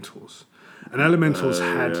elementals. And elementals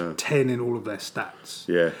had 10 in all of their stats.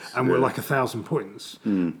 Yes. And were like 1,000 points.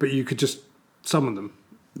 But you could just summon them.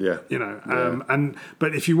 Yeah.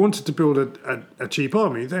 But if you wanted to build a cheap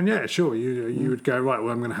army, then sure, you would go, right,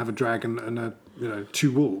 well, I'm going to have a dragon and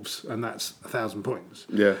 2 wolves, and that's 1,000 points.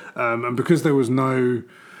 Yeah. And because there was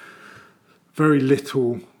very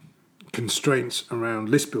little constraints around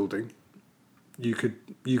list building, you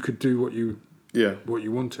could do what you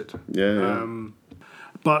wanted. Yeah.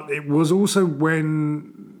 But it was also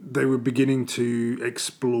when they were beginning to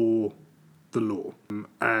explore the lore.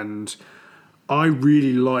 And I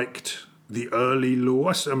really liked the early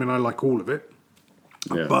lore. I mean, I like all of it.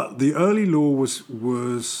 Yeah. But the early lore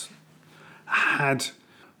had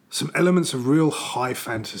some elements of real high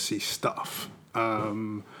fantasy stuff.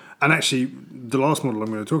 And actually, the last model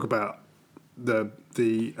I'm going to talk about,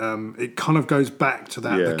 it kind of goes back to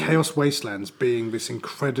that. The Chaos Wastelands being this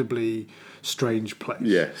incredibly strange place.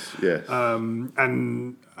 Yes.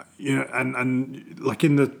 And like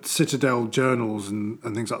in the Citadel journals and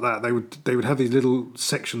things like that, they would have these little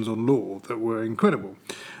sections on lore that were incredible.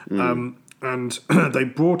 And they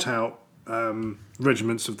brought out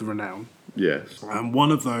Regiments of the Renown. Yes. And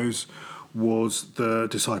one of those was the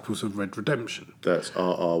Disciples of Red Redemption. That's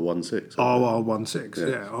RR16.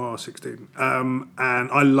 RR16, RR16.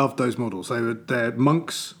 And I loved those models. They're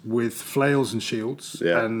monks with flails and shields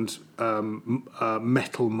and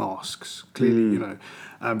metal masks, clearly,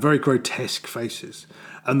 very grotesque faces.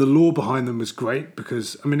 And the lore behind them was great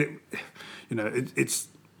because, I mean, it's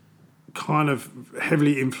kind of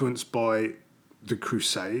heavily influenced by the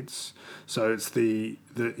Crusades. So it's the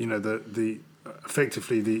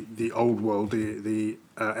effectively the old world, the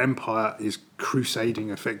empire is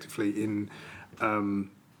crusading effectively in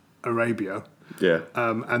Arabia. Yeah.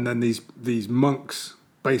 And then these monks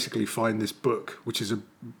basically find this book, which is a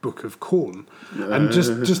book of corn, and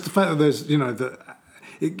just the fact that there's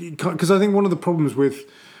because I think one of the problems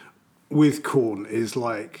with corn is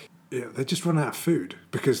like they just run out of food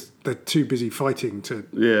because they're too busy fighting to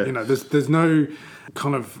there's no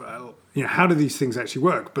kind of how do these things actually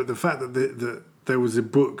work? But the fact that there was a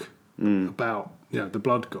book about the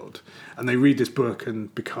blood god, and they read this book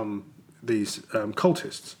and become these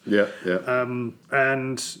cultists. Yeah.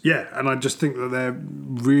 And I just think that they're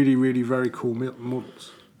really, really very cool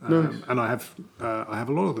models. Nice. And I have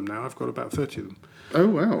a lot of them now. I've got about 30 of them. Oh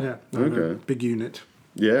wow. Yeah. Okay. Big unit.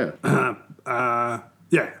 Yeah.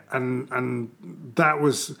 And that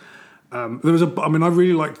was there was I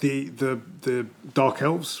really liked the Dark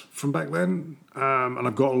Elves from back then, and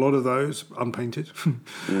I've got a lot of those unpainted,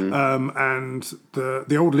 and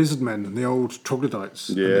the old Lizard Men and the old Troglodytes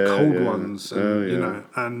and the cold ones, and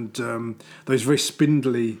and those very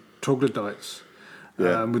spindly Troglodytes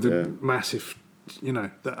with the massive.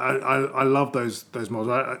 I love those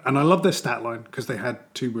models, and I love their stat line because they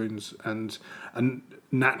had 2 wounds and a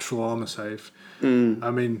natural armor save.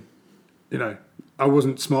 I mean, I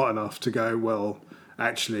wasn't smart enough to go, well,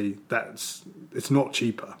 actually, it's not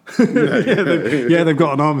cheaper. They've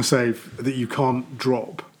got an armor save that you can't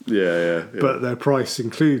drop. Yeah. But their price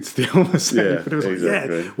includes the armor save. Yeah, but it was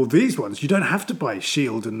exactly. well, these ones you don't have to buy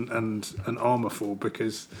shield and armor for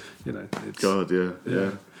because it's God, yeah.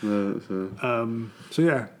 No,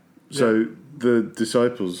 So the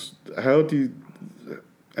disciples, how do you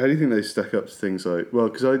think they stack up to things like? Well,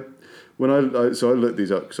 because I looked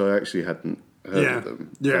these up because I actually hadn't heard of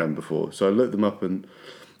them before. So I looked them up and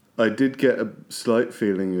I did get a slight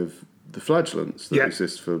feeling of the flagellants that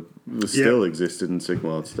still existed in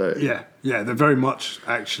Sigmar today. Yeah, they're very much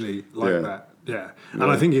actually like that. Yeah, and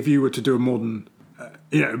I think if you were to do a modern,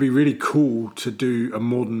 it'd be really cool to do a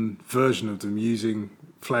modern version of them using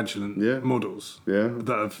flagellant models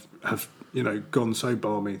that have gone so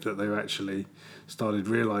balmy that they've actually started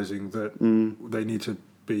realising that they need to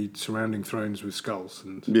be surrounding thrones with skulls.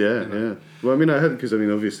 And Well, I mean, I heard because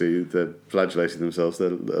obviously they're flagellating themselves. A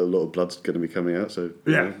lot of blood's going to be coming out. So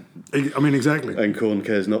exactly. And corn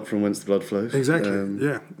cares not from whence the blood flows. Exactly.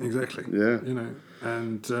 Exactly. Yeah.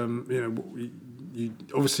 And you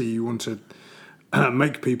obviously you want to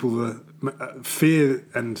make people fear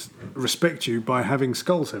and respect you by having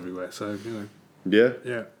skulls everywhere. So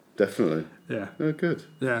Yeah. Definitely. Yeah. Oh, good.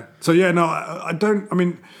 Yeah. So I don't. I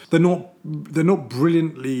mean, they're not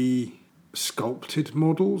brilliantly sculpted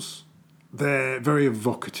models. They're very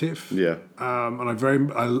evocative. Yeah. And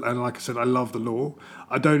and like I said, I love the lore.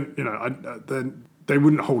 I don't. They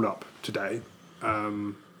wouldn't hold up today.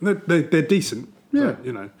 They're decent. Yeah.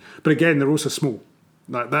 But again, they're also small.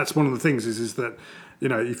 Like that's one of the things is that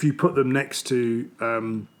if you put them next to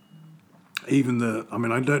even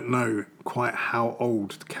I don't know quite how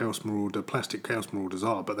old the plastic Chaos Marauders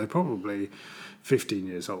are, but they're probably 15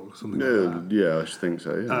 years old or something like that. Yeah, I should think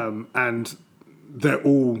so, yeah. And they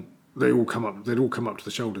all come up to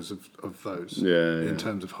the shoulders of those in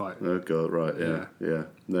terms of height. Oh God, right, yeah.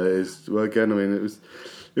 No, it is, well, again,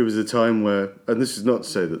 it was a time where, and this is not to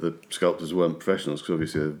say that the sculptors weren't professionals, because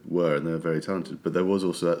obviously they were, and they're very talented, but there was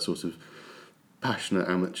also that sort of passionate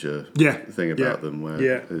amateur thing about them where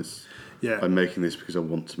it's, I'm making this because I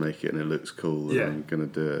want to make it and it looks cool and I'm going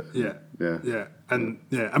to do it.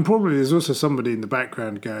 And probably there's also somebody in the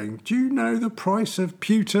background going, do you know the price of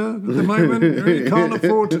pewter at the moment? We really can't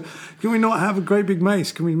afford can we not have a great big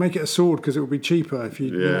mace? Can we make it a sword because it would be cheaper if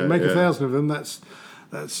you make 1,000 of them? That's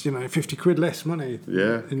 50 quid less money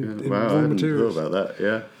in raw materials. I hadn't thought about that.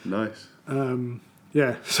 Yeah, nice.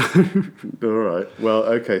 So all right. Well,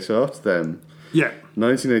 okay, so after them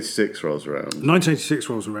 1986 rolls around. 1986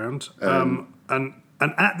 rolls around, and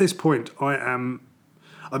at this point,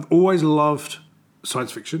 I've always loved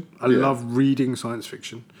science fiction. I love reading science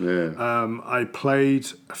fiction. Yeah. I played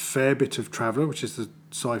a fair bit of Traveller, which is the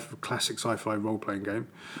classic sci-fi role-playing game,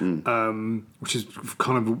 which is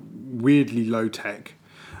kind of weirdly low tech,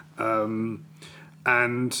 and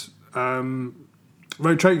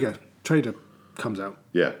Rogue Trader comes out.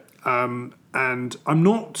 Yeah. And I'm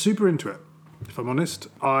not super into it. If I'm honest,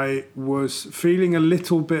 I was feeling a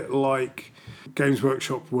little bit like Games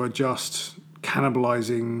Workshop were just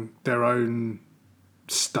cannibalising their own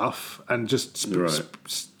stuff and just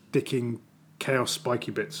sticking chaos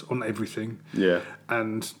spiky bits on everything. Yeah.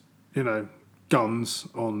 And, guns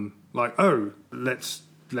on like, let's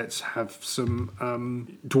have some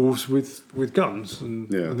dwarves with guns and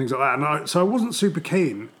things like that. And so I wasn't super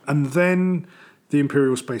keen. And then the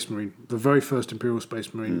Imperial Space Marine, the very first Imperial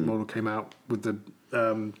Space Marine model came out with the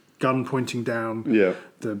gun pointing down. Yeah.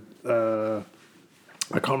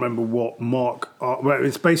 I can't remember what mark. Well,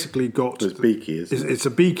 it's basically got. It's beaky, isn't it? It's a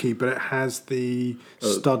beaky, but it has the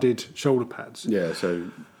studded shoulder pads. Yeah.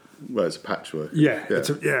 So, it's a patchwork. Yeah.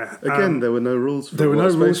 Yeah. Again, there were no rules for it. There were no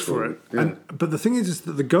rules for it. Yeah. But the thing is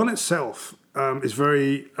that the gun itself is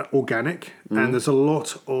very organic, and there's a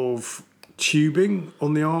lot of tubing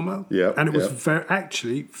on the armour. Yeah, And it was yeah.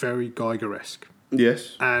 actually very Geiger-esque.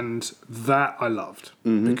 Yes. And that I loved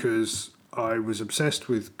because I was obsessed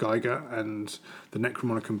with Geiger and the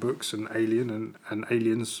Necronomicon books and Alien, and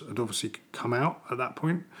Aliens had obviously come out at that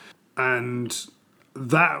point. And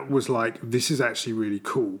that was like, this is actually really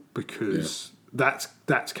cool because that's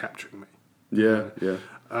capturing me. Yeah, yeah.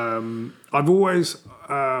 I've always,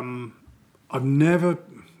 I've never,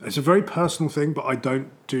 it's a very personal thing, but I don't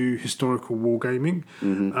do historical wargaming.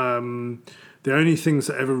 The only things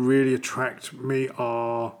that ever really attract me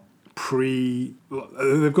are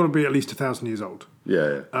they've got to be at least 1,000 years old.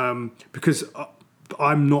 Yeah, yeah. Because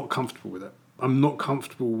I'm not comfortable with it. I'm not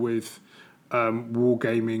comfortable with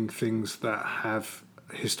wargaming things that have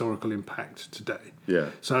historical impact today.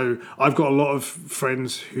 Yeah. So I've got a lot of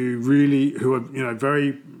friends who are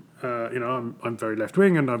very, I'm very left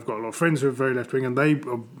wing, and I've got a lot of friends who are very left wing, and they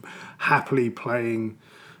are happily playing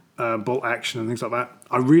bolt action and things like that.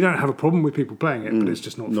 I really don't have a problem with people playing it, but it's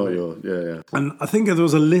just not for me. Yeah. And I think there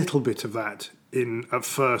was a little bit of that at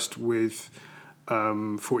first with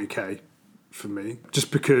 40k for me,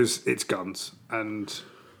 just because it's guns and.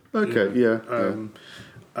 Okay.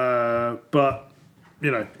 But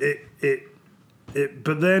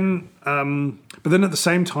But then at the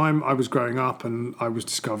same time, I was growing up and I was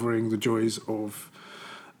discovering the joys of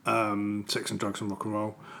sex and drugs and rock and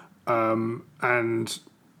roll, and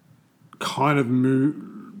kind of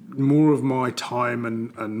more of my time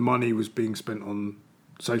and money was being spent on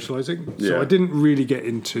socializing. So I didn't really get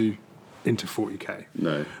into 40k.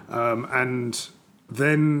 No. And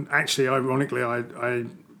then actually, ironically, I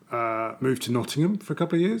moved to Nottingham for a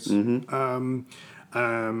couple of years.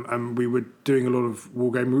 And we were doing a lot of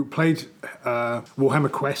wargaming. We played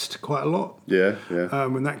Warhammer Quest quite a lot. Yeah.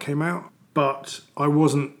 When that came out, but I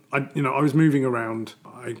wasn't. I was moving around.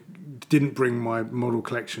 I didn't bring my model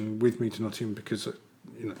collection with me to Nottingham because it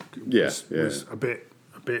was a bit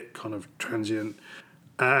kind of transient.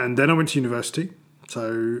 And then I went to university.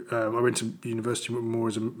 So I went to university more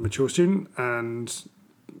as a mature student and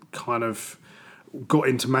kind of got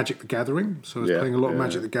into Magic the Gathering. So I was playing a lot of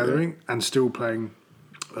Magic the Gathering and still playing,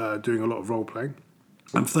 doing a lot of role playing.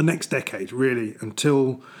 And for the next decade, really,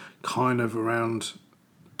 until kind of around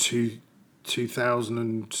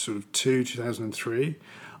 2002, 2003,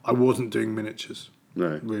 I wasn't doing miniatures.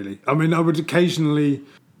 No. Really. I mean, I would occasionally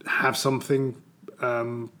have something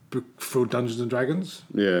for Dungeons and Dragons.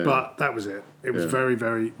 Yeah. But that was it. It was very,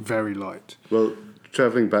 very, very light. Well,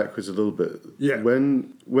 travelling backwards a little bit. Yeah.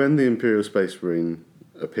 When the Imperial Space Marine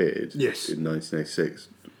appeared in 1986,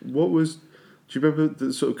 do you remember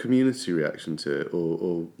the sort of community reaction to it,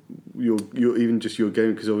 or your even just your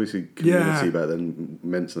game? Because obviously community back then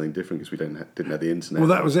meant something different because we didn't have the internet. Well,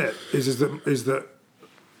 that was it. Is that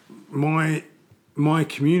my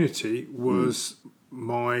community was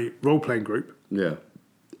my role playing group. Yeah.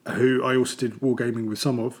 Who I also did wargaming with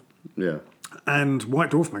some of. Yeah. And White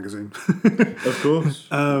Dwarf magazine. Of course.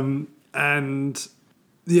 And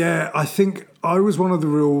I think I was one of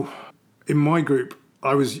the in my group,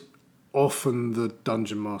 I was often the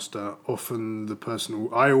dungeon master, often the person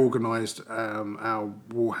I organised our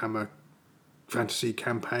Warhammer fantasy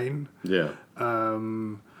campaign. Yeah.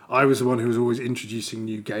 I was the one who was always introducing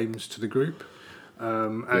new games to the group.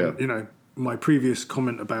 My previous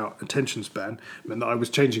comment about attention span meant that I was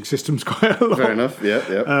changing systems quite a lot. Fair enough,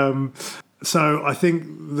 yeah. So I think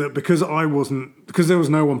that because there was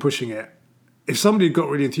no one pushing it, if somebody had got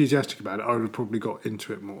really enthusiastic about it, I would have probably got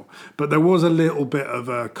into it more. But there was a little bit of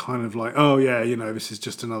a kind of like, this is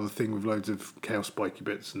just another thing with loads of chaos spiky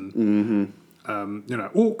bits and,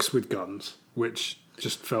 orcs with guns, which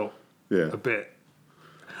just felt a bit...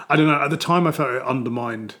 I don't know, at the time I felt it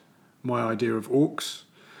undermined my idea of orcs.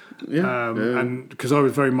 And because I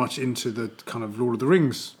was very much into the kind of Lord of the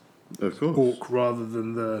Rings orc rather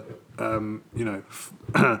than the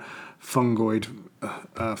fungoid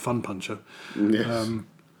fun puncher. Yes.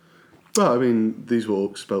 But I mean, these were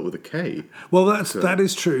orcs spelt with a K. Well, that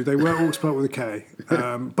is true. They were orcs spelt with a K.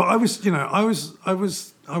 But I was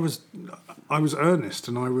earnest,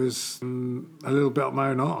 and I was a little bit up my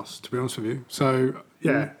own arse, to be honest with you. So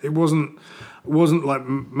it wasn't like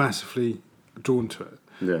massively drawn to it.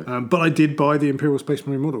 Yeah. But I did buy the Imperial Space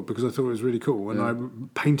Marine model because I thought it was really cool, and I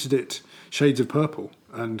painted it shades of purple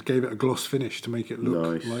and gave it a gloss finish to make it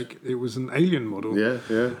look like it was an alien model. Yeah.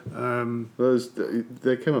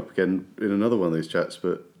 They came up again in another one of these chats,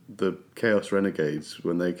 but the Chaos Renegades,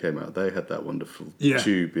 when they came out, they had that wonderful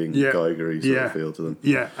tubing, Geiger-y sort of feel to them.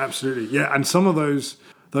 Yeah, absolutely. Yeah, and some of those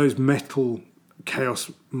metal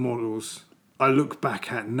Chaos models I look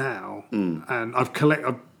back at now, and I've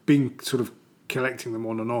been sort of collecting them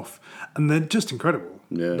on and off, and they're just incredible.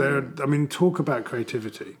 Yeah. Talk about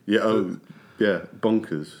creativity. Yeah.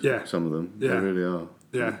 Bonkers. Yeah. Some of them. Yeah. They really are.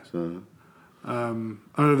 Yeah. So, I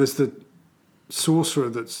know there's the sorcerer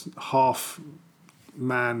that's half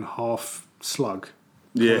man, half slug.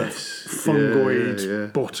 yes.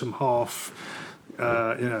 Fungoid, bottom half.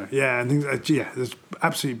 And things. There's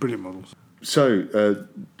absolutely brilliant models. So,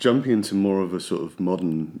 jumping into more of a sort of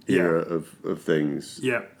modern era of things.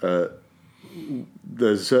 Yeah.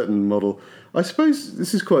 There's a certain model. I suppose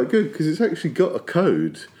this is quite good because it's actually got a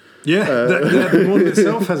code. Yeah, the model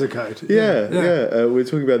itself has a code. Yeah. We're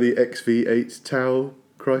talking about the XV8 Tau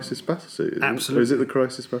Crisis Battlesuit. Absolutely. Or is it the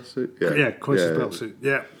Crisis Battlesuit? Yeah, Crisis Battlesuit.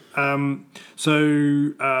 Yeah.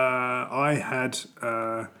 I had.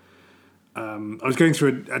 I was going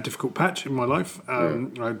through a difficult patch in my life. I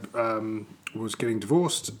was getting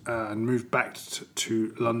divorced and moved back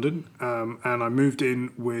to London. And I moved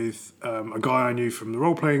in with a guy I knew from the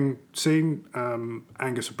role-playing scene,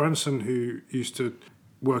 Angus Branson, who used to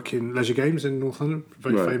work in Leisure Games in North London, a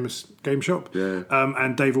very famous game shop. Yeah.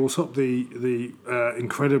 And Dave Alsop, the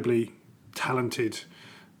incredibly talented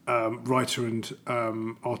writer and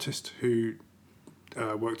artist who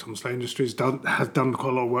worked on Slay Industries, has done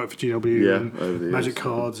quite a lot of work for GW and Magic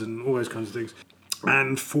Cards and all those kinds of things.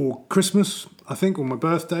 And for Christmas, I think, on my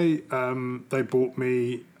birthday, they bought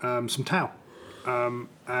me some Tau.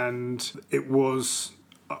 And it was...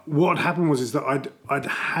 What had happened was that I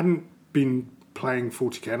hadn't been playing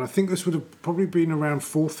 40k, and I think this would have probably been around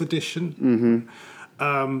 4th edition.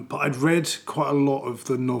 But I'd read quite a lot of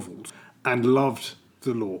the novels and loved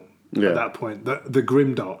the lore at that point, the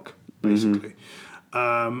grimdark, basically.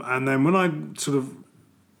 And then when I sort of...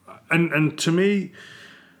 And to me...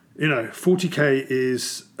 40k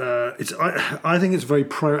is I think it's very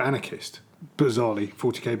pro-anarchist, bizarrely,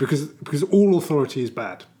 40k, because all authority is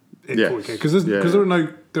bad in 40k, because there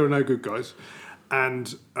are no good guys,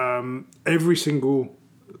 and every single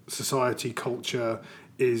society culture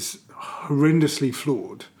is horrendously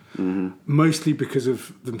flawed, mostly because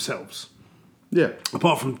of themselves. Yeah,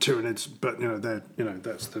 apart from Tyranids, but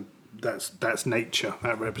that's nature.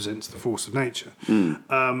 That represents the force of nature. And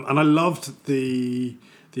I loved the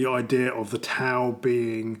idea of the Tau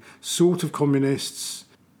being sort of communists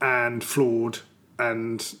and flawed,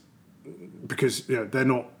 and because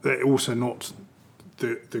they're also not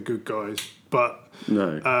the good guys, but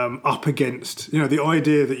up against the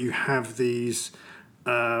idea that you have these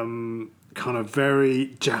kind of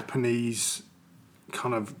very Japanese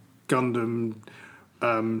kind of Gundam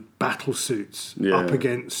battle suits up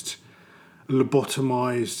against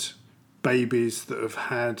lobotomized babies that have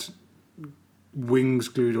had wings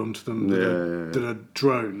glued onto them that are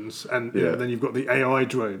drones, and then you've got the AI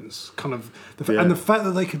drones, kind of, and the fact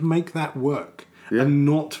that they could make that work and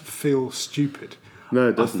not feel stupid. No,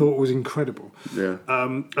 it doesn't. I thought was incredible. Yeah,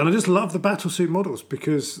 and I just love the battlesuit models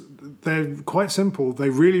because they're quite simple. They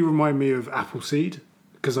really remind me of Appleseed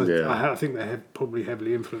because I think they're probably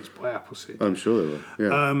heavily influenced by Appleseed. I'm sure they were.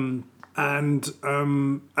 Yeah, and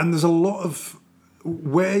there's a lot of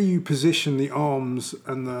where you position the arms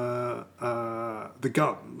and the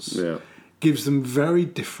guns gives them very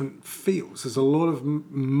different feels. There's a lot of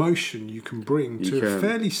motion you can bring to a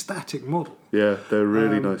fairly static model. Yeah, they're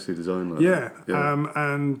really nicely designed. Like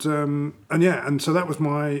and so that was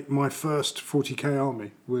my first 40k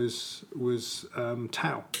army was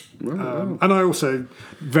Tau. Wow. And I also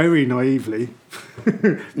very naively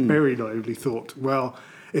thought, well,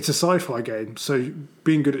 it's a sci-fi game, so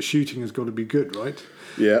being good at shooting has got to be good, right?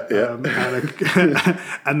 Yeah.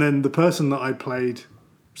 And then the person that I played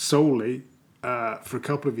solely for a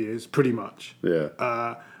couple of years, pretty much,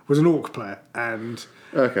 was an orc player, and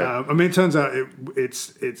it turns out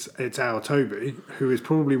it's our Toby, who is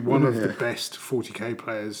probably one of the best 40k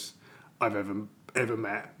players I've ever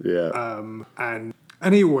met. Yeah. And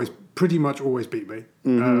he pretty much always beat me.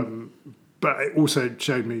 Mm-hmm. But it also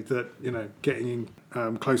showed me that getting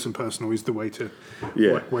in close and personal is the way to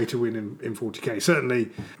win in 40k. Certainly,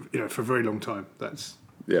 for a very long time, that's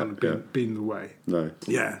been the way. No.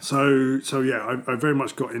 Yeah. So I very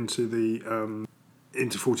much got into the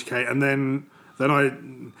into 40k, and then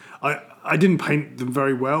I didn't paint them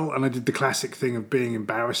very well, and I did the classic thing of being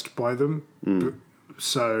embarrassed by them.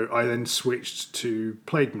 So I then switched to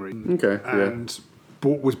Plague Marine. Okay. And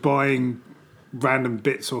was buying random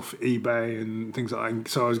bits off eBay and things like that.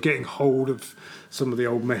 So I was getting hold of some of the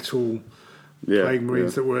old metal Plague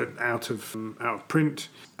Marines that were out of print,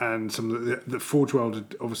 and some of the Forge World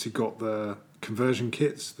had obviously got the conversion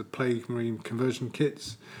kits, the Plague Marine conversion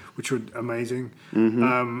kits, which were amazing.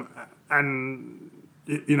 Mm-hmm. And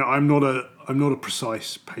I'm not a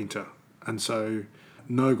precise painter. and so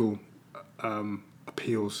Nurgle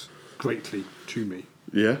appeals greatly to me.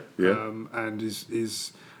 Yeah. And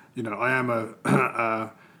is I am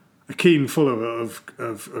a keen follower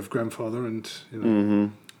of Grandfather, and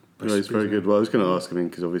No, he's very good. Well, I was going to ask,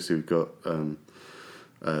 because obviously we've got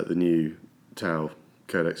the new Tau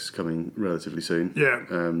Codex is coming relatively soon. Yeah.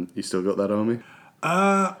 You still got that army?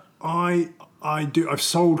 I do. I've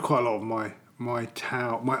sold quite a lot of my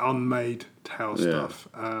unmade Tau stuff,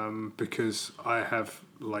 because I have,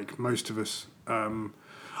 like most of us.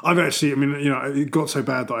 I've actually, it got so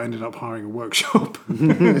bad that I ended up hiring a workshop.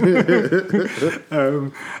 And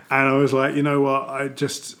I was like, you know what, I'm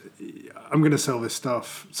going to sell this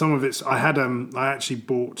stuff. Some of it's, I actually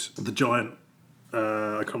bought the giant,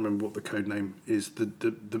 I can't remember what the code name is,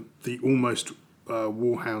 the almost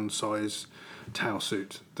Warhound size Tau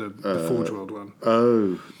suit, the Forge World one.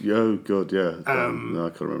 Oh god, yeah. No, I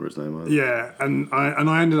can't remember his name either. Yeah, and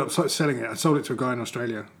I ended up selling it. I sold it to a guy in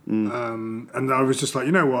Australia, and I was just like,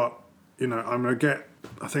 you know what, I'm gonna get.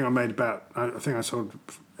 I think I sold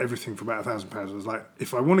everything for about £1,000. I was like,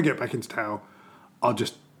 if I want to get back into Tau, I'll do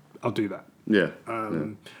that. Yeah.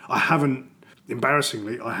 I haven't,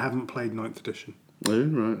 embarrassingly, I haven't played 9th edition. Oh,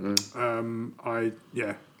 right.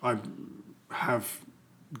 I have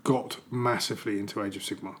got massively into Age of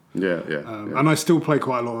Sigmar. Yeah. And I still play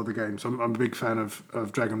quite a lot of the games. I'm a big fan of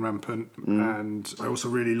Dragon Rampant, and I also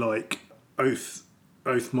really like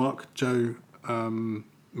Oathmark, Joe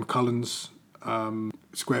McCullen's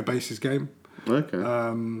Square Bases game. Okay.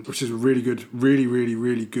 Which is a really good,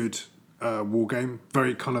 really good war game.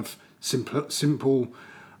 Very kind of simple.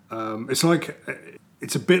 It's like,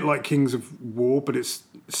 it's a bit like Kings of War, but it's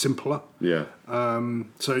simpler. Yeah.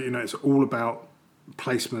 So it's all about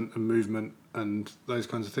placement and movement and those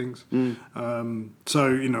kinds of things.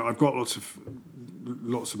 So I've got lots of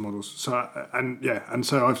models. So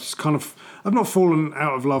so I've not fallen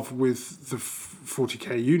out of love with the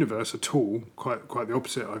 40k universe at all. Quite the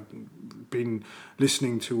opposite. I've been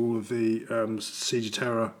listening to all of the Siege of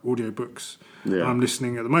Terror audiobooks. Yeah. I'm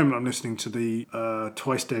listening to the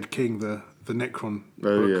Twice Dead King, the Necron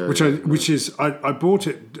book, which is I bought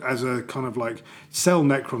it as a kind of like, sell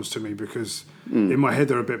Necrons to me, because in my head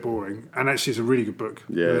they're a bit boring, and actually it's a really good book.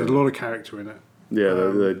 Yeah, there's a lot of character in it.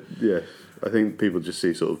 Yeah, I think people just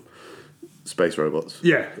see sort of space robots.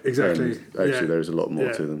 Yeah, exactly. And actually, there's a lot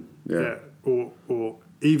more to them. Yeah. Or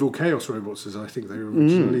evil chaos robots, as I think they were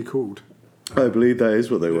originally called. I believe that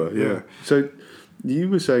is what they were. Yeah. So you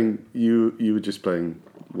were saying you were just playing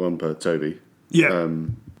one per Toby. Yeah.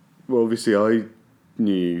 Well, obviously, I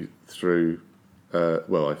knew through.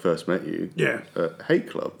 I first met you. Yeah. At Hate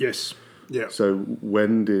Club. Yes. Yeah. So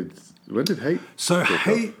when did Hate?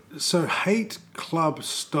 Hate Club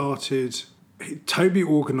started. Toby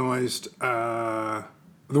organised.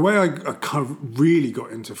 The way I kind of really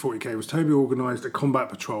got into 40k was Toby organised a combat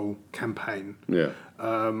patrol campaign. Yeah.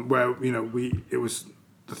 Where it was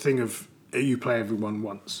the thing of, you play everyone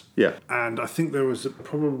once. Yeah. And I think there was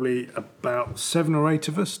probably about 7 or 8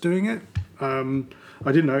 of us doing it. I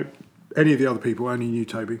didn't know any of the other people, I only knew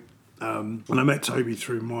Toby. And I met Toby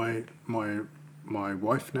through my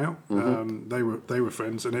wife now. They were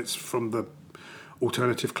friends, and it's from the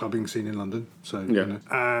alternative clubbing scene in London. So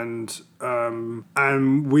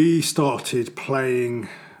and we started playing.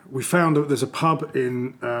 We found that there's a pub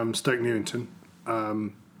in Stoke Newington,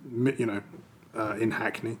 in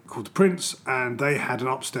Hackney, called the Prince, and they had an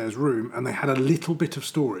upstairs room, and they had a little bit of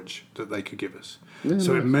storage that they could give us. Yeah,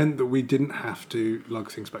 so nice. It meant that we didn't have to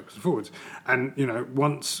lug things backwards and forwards. And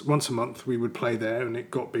once a month we would play there, and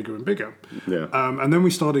it got bigger and bigger. Yeah. And then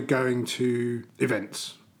we started going to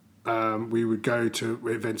events. We would go to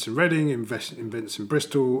events in Reading, events in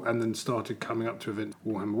Bristol, and then started coming up to events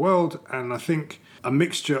Warhammer World. And I think a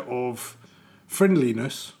mixture of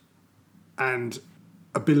friendliness and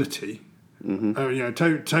ability.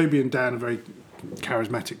 Mm-hmm. Toby and Dan are very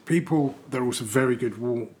charismatic people. They're also very good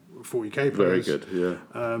 40k players. Very good, yeah.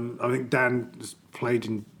 I think Dan has played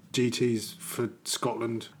in GTs for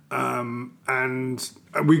Scotland. And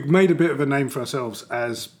we made a bit of a name for ourselves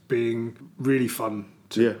as being really fun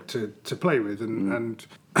to play with, and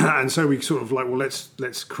so we sort of like, well,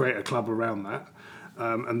 let's create a club around that.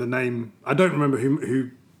 And the name, I don't remember who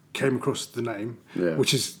came across the name,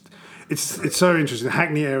 which is it's so interesting. The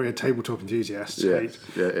Hackney Area Tabletop Enthusiasts.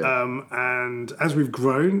 And as we've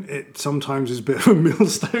grown, it sometimes is a bit of a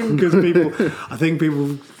millstone, because I think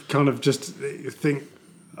people kind of just think,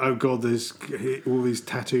 oh God, there's all these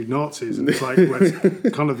tattooed Nazis, and it's like, well,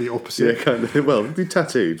 it's kind of the opposite. Yeah, kind of. Well, be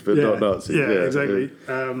tattooed, but not Nazis. Yeah, exactly.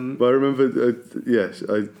 But I remember,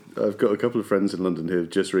 I've got a couple of friends in London who have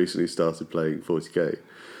just recently started playing 40k,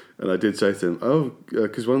 And I did say to him,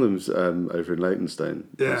 because one of them's over in Leytonstone.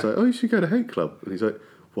 Yeah. I was like, you should go to Hate Club. And he's like,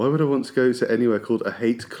 why would I want to go to anywhere called a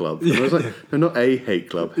hate club? And I was like, no, not a hate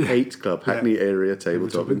club, hate club, Hackney Area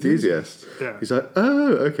Tabletop Enthusiasts. Yeah. He's like,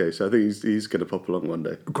 oh, okay. So I think he's going to pop along one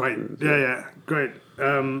day. Great. Yeah, great.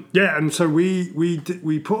 And so we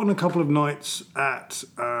put on a couple of nights at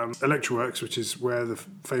Electroworks, which is where the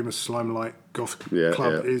famous Slimelight Goth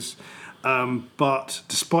Club is. But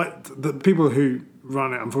despite the people who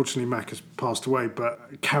run it, unfortunately Mac has passed away,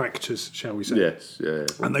 but characters, shall we say. Yes, yeah.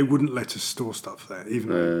 And they wouldn't let us store stuff there, even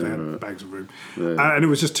though they had bags of room. And it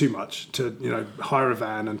was just too much to, hire a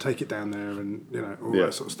van and take it down there and, all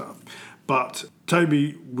that sort of stuff. But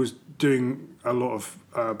Toby was doing a lot of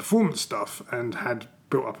performance stuff and had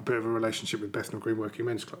built up a bit of a relationship with Bethnal Green Working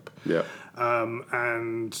Men's Club. Yeah.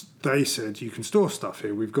 And they said, you can store stuff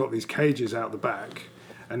here. We've got these cages out the back.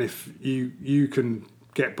 And if you can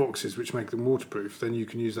get boxes which make them waterproof, then you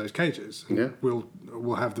can use those cages. And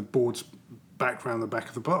we'll have the boards back round the back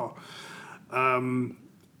of the bar,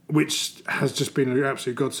 which has just been an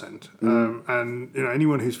absolute godsend. And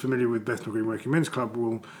anyone who's familiar with Bethnal Green Working Men's Club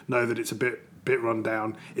will know that it's a bit run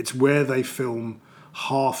down. It's where they film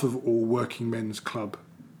half of all working men's club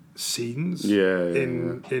scenes.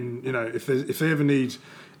 In if they ever need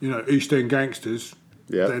East End gangsters.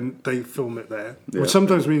 Yeah. Then they film it there, which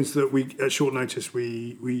sometimes means that we, at short notice,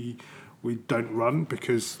 we don't run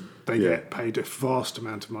because they get paid a vast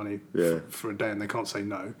amount of money for a day, and they can't say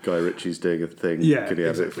no. Guy Ritchie's doing a thing. Yeah, could he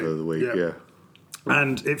have it for the week? Yeah.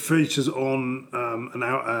 And it features on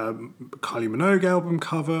Kylie Minogue album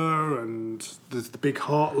cover, and there's the big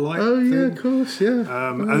heart light. Oh thing. yeah, of course,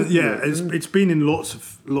 yeah. It's been in lots and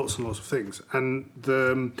lots of things, and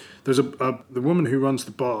there's the woman who runs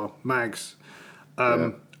the bar, Mags.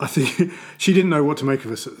 I think she didn't know what to make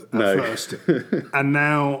of us at first, and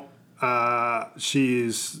now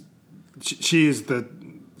she's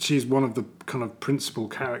one of the kind of principal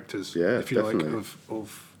characters, if you definitely. Like,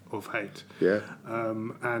 of Hate. Yeah.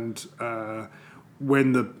 And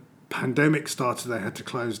when the pandemic started, they had to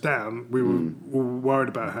close down. We were worried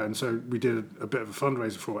about her, and so we did a bit of a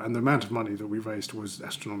fundraiser for her. And the amount of money that we raised was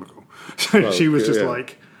astronomical. So she was just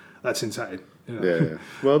like, "That's insane." Yeah.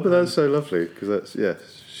 Well, but that's so lovely because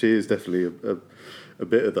she is definitely a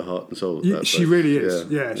bit of the heart and soul of that she place. really is.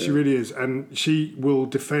 Yeah, she really is, and she will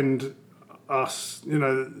defend us,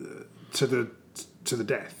 to the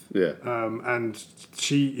death. Yeah. And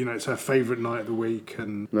she, it's her favourite night of the week,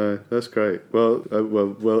 and no, that's great. Well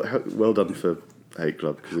done for Hate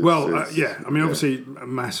Club. Obviously,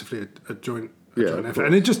 massively a joint effort,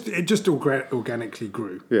 and it just organically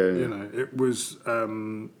grew. Yeah. It was,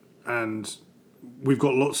 and we've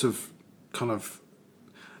got lots of kind of.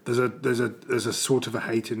 There's a sort of a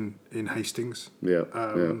hate in Hastings.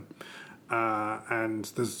 And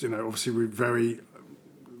there's obviously we've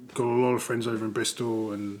got a lot of friends over in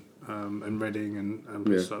Bristol and Reading and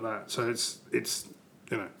places like that. So it's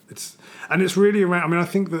really around. I mean, I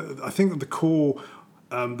think that the core,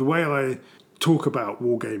 the way I talk about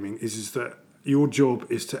wargaming is that your job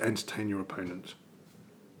is to entertain your opponent.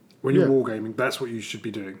 When you're wargaming, that's what you should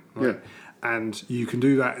be doing. Right? Yeah. And you can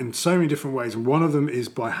do that in so many different ways. And one of them is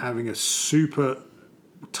by having a super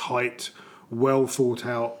tight, well thought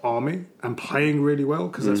out army and playing really well,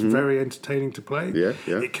 because that's very entertaining to play. Yeah.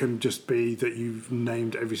 It can just be that you've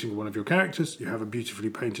named every single one of your characters, you have a beautifully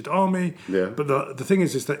painted army. Yeah. But the thing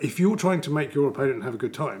is that if you're trying to make your opponent have a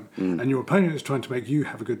good time and your opponent is trying to make you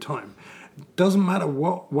have a good time, doesn't matter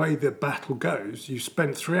what way the battle goes, you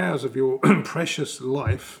spent 3 hours of your precious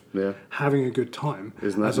life having a good time,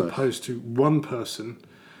 as opposed to one person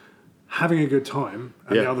having a good time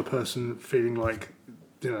and the other person feeling like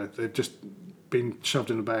they've just been shoved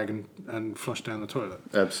in a bag and flushed down the toilet.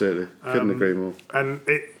 Absolutely, couldn't agree more. And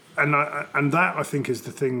that I think is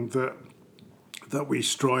the thing that we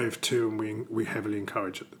strive to and we heavily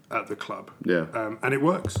encourage at the club. Yeah, and it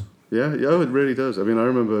works. Yeah, it really does. I mean, I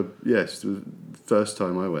remember, the first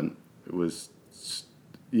time I went, it was,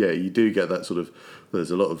 you do get that sort of, there's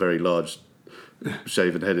a lot of very large,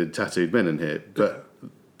 shaven-headed, tattooed men in here, but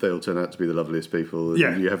they all turn out to be the loveliest people.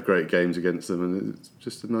 Yeah. You have great games against them, and it's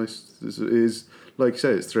just it is, like you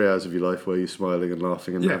say, it's 3 hours of your life where you're smiling and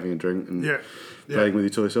laughing and having a drink and playing with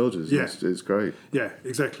your toy soldiers. Yeah. It's great. Yeah,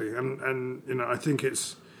 exactly. And I think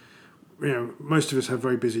it's, most of us have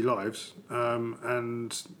very busy lives,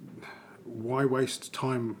 and why waste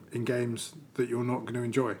time in games that you're not going to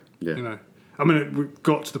enjoy? Yeah. I mean, we've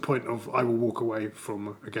got to the point of I will walk away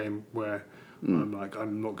from a game where I'm like,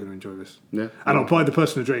 I'm not going to enjoy this. Yeah. And I'll buy the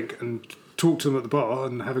person a drink and talk to them at the bar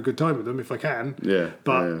and have a good time with them if I can. Yeah.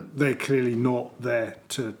 But they're clearly not there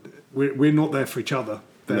to. We're not there for each other.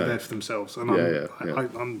 No. there for themselves. And Yeah.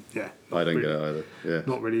 I'm I don't get it either. Yeah.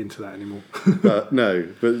 not really into that anymore. But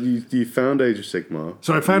you found Age of Sigmar.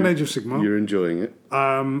 So I found Age of Sigmar. You're enjoying it.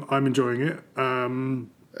 I'm enjoying it.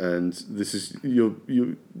 And this is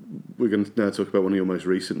we're going to now talk about one of your most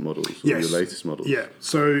recent models, or your latest models. Yeah.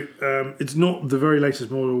 So it's not the very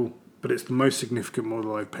latest model, but it's the most significant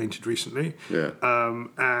model I've painted recently. Yeah.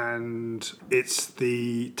 And it's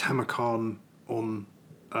the Tamakan on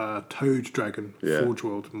Toad Dragon Forge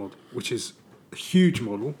World model, which is a huge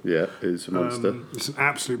model. Yeah, it's a monster. It's an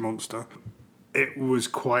absolute monster. It was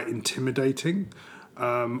quite intimidating.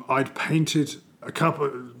 I'd painted a couple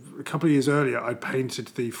of years earlier. I'd painted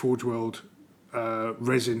the Forge World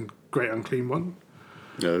resin Great Unclean one.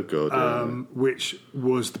 Oh god! Which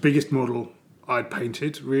was the biggest model I'd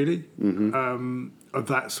painted, really, of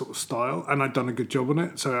that sort of style, and I'd done a good job on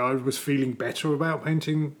it. So I was feeling better about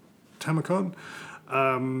painting Tamakan.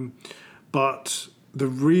 But the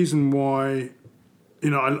reason why,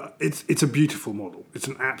 it's a beautiful model. It's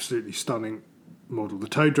an absolutely stunning model. The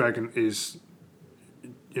Toad Dragon is,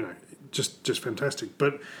 just fantastic.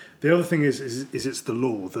 But the other thing is it's the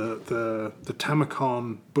lore. The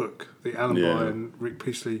Tamakan book, the Alan Bly and Rick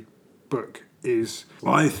Peasley book,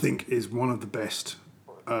 I think is one of the best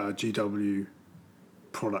GW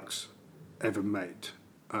products ever made,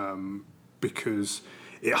 because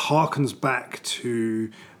it harkens back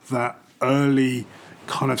to that early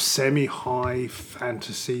kind of semi-high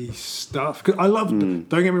fantasy stuff. 'Cause I love, don't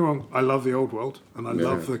get me wrong, I love the old world, and I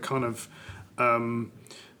love the kind of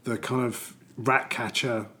rat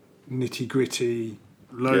catcher, nitty gritty,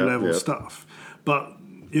 low level stuff. But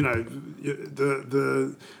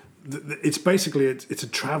it's basically it's a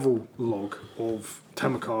travel log of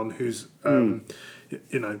Tamakan, who's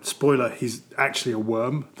spoiler, he's actually a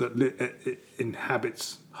worm that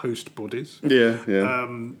inhabits host bodies.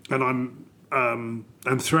 And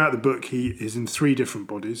throughout the book he is in 3 different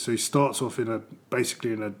bodies. So he starts off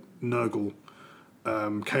basically in a Nurgle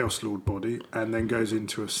Chaos Lord body, and then goes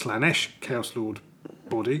into a Slanesh Chaos Lord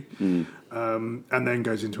body, and then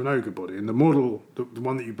goes into an ogre body. And the model, the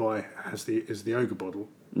one that you buy, is the ogre body,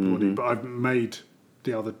 but I've made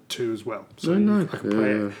the other 2 as well, so I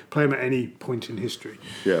can play them at any point in history.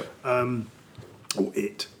 Yeah. Or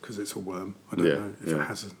it, because it's a worm. I don't know if it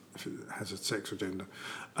has a sex or gender.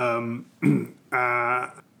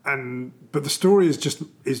 But the story is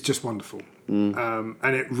just wonderful,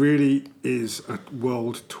 and it really is a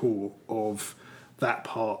world tour of that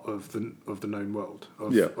part of the known world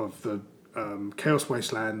of the Chaos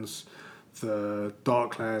Wastelands, the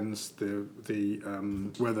Darklands, the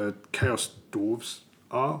where the Chaos Dwarves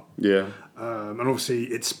are. Yeah. And obviously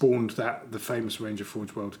it spawned the famous Ranger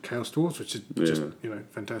Forge World Chaos Dwarves, which is just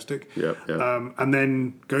fantastic. Yeah. And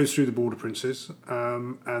then goes through the Border Princes,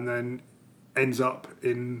 and then ends up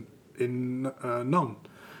in Nuln.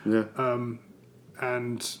 Yeah.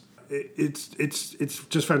 And it's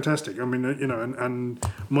just fantastic. I mean, and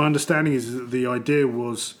my understanding is that the idea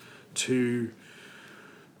was to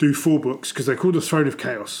do 4 books, because they're called the Throne of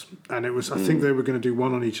Chaos, and it was I think they were going to do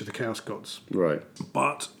 1 on each of the Chaos Gods. Right.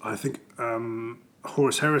 But I think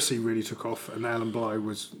Horus Heresy really took off, and Alan Bly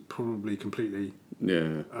was probably completely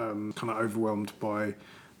kind of overwhelmed by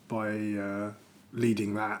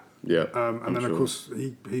leading that. Yeah. And then of course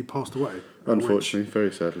he passed away. Unfortunately,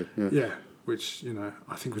 very sadly. Yeah. Which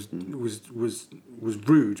I think was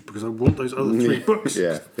rude, because I want those other 3 books.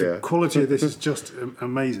 The quality of this is just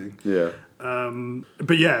amazing. Yeah.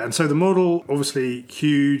 But and so the model, obviously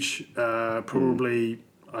huge, probably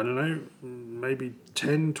I don't know, maybe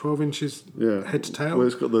 10, 12 inches head to tail. Well,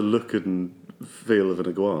 it's got the look and feel of an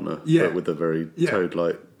iguana, but with a very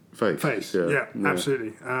toad-like face. Yeah,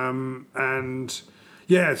 absolutely. And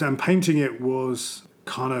painting it was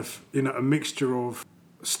kind of a mixture of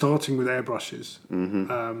starting with airbrushes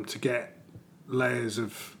to get layers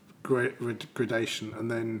of gradation, and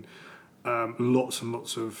then lots and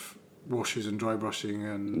lots of washes and dry brushing,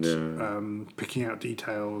 and picking out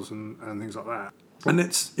details and things like that. And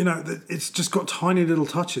it's it's just got tiny little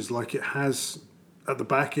touches, like it has at the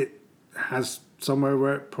back. It has somewhere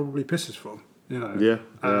where it probably pisses from.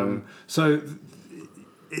 So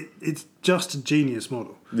it's just a genius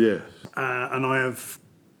model. Yeah. And I have,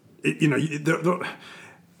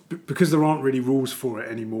 because there aren't really rules for it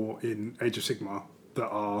anymore in Age of Sigmar. There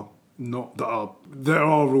are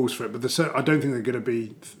rules for it, but I don't think they're going to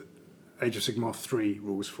be Age of Sigmar 3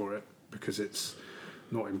 rules for it, because it's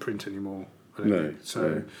not in print anymore. I don't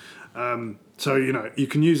think. So you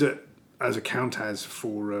can use it as a count-as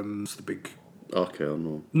for the big Archeon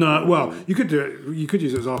or... No, well, you could do it. You could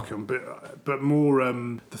use it as Archeon, but more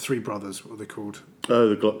the three brothers. What are they called? Oh,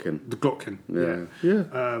 the Glotkin. The Glotkin. Yeah.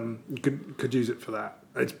 You could use it for that.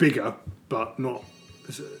 It's bigger, but not.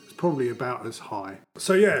 It's probably about as high.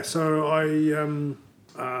 So yeah. So I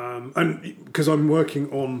and because I'm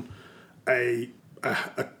working on a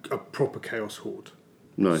proper Chaos Horde.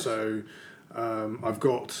 Nice. So I've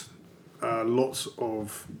got lots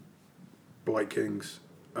of Blight Kings,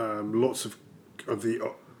 lots of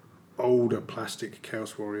the older plastic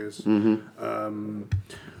Chaos Warriors,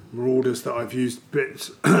 Marauders that I've used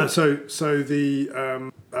bits. so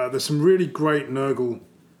the there's some really great Nurgle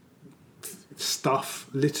stuff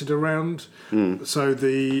littered around. So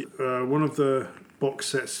the one of the box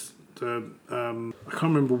sets, I can't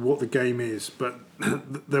remember what the game is, but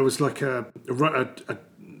there was like a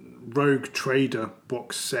Rogue Trader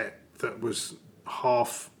box set that was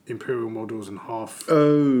half Imperial models and half...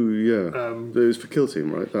 Oh, yeah. It was for Kill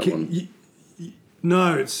Team, right? That one.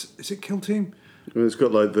 No, is it Kill Team? Well, it's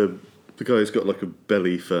got like the guy's got like a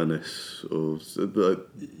belly furnace or the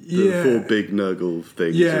four big Nurgle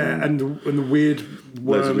things. Yeah, and the weird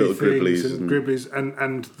wormy things and gribblies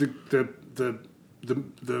and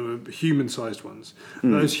the human-sized ones.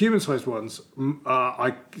 Those human-sized ones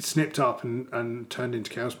I snipped up and turned into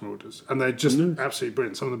Chaos Marauders, and they're just absolutely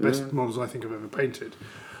brilliant. Some of the best models I think I've ever painted.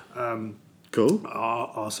 Cool.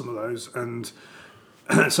 Are some of those, and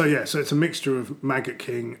so it's a mixture of Maggot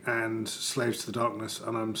King and Slaves to the Darkness,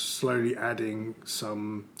 and I'm slowly adding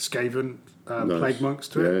some Skaven Plague Monks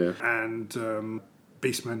to it, and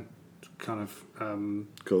Beastmen, kind of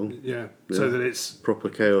cool. Yeah, so that it's proper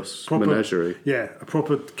chaos menagerie. Yeah, a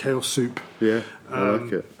proper chaos soup. Yeah, I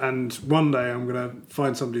like it. And one day I'm going to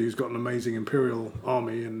find somebody who's got an amazing Imperial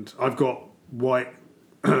army, and I've got white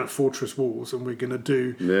fortress walls, and we're going to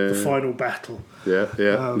do the final battle. Yeah,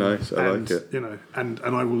 nice. I like it. You know, and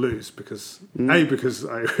I will lose because because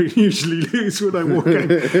I usually lose when I walk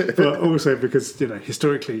in, but also because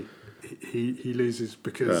historically he loses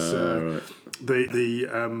because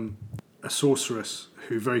a sorceress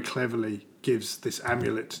who very cleverly gives this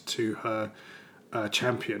amulet to her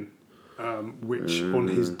champion, which on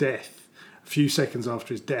his death, a few seconds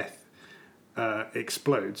after his death,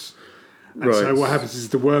 explodes. And so what happens is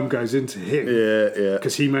the worm goes into him.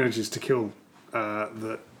 Because he manages to kill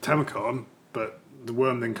the Tamakan, but the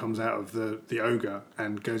worm then comes out of the ogre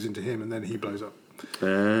and goes into him, and then he blows up.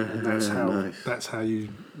 And that's how you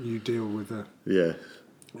deal with the... Yeah.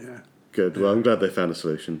 Good. Well, I'm glad they found a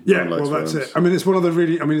solution. Yeah, well, that's it. I mean, it's one of the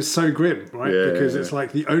it's so grim, right? Because it's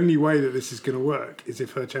like the only way that this is going to work is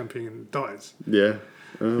if her champion dies. Yeah.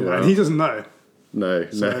 Wow. And he doesn't know. No.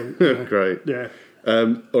 Great. Yeah.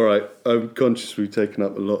 All right. I'm conscious we've taken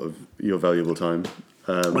up a lot of your valuable time.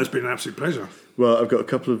 It's been an absolute pleasure. Well, I've got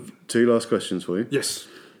two last questions for you. Yes.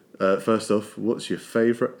 First off, what's your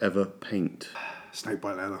favourite ever paint?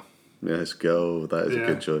 Snakebite leather. Let's go. That is a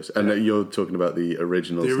good choice. And you're talking about the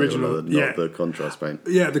original leather, not the contrast paint.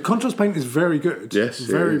 Yeah, the contrast paint is very good. Yes,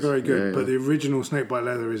 very good. Yeah. But the original snakebite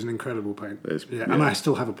leather is an incredible paint. And I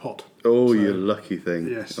still have a pot. Oh, you lucky thing.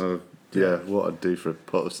 Yes. What I'd do for a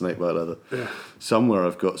pot of snakebite leather. Yeah. Somewhere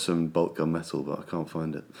I've got some bolt gun metal, but I can't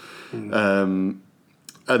find it. And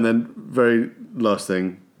then very last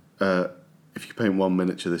thing, if you paint one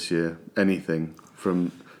miniature this year, anything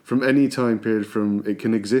from any time period, from it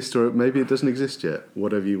can exist or maybe it doesn't exist yet,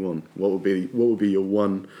 whatever you want, what would be your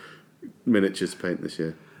one miniature to paint this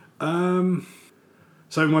year?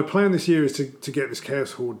 So my plan this year is to get this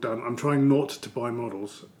Chaos Horde done. I'm trying not to buy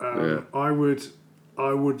models.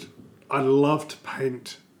 I'd love to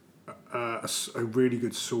paint a really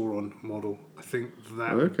good Sauron model. I think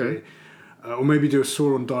that would be... or maybe do a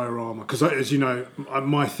Sauron diorama. Because, as you know,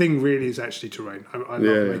 my thing really is actually terrain. I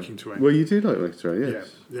love making terrain. Well, you do like making terrain,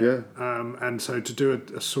 yes. Yeah. And so to do a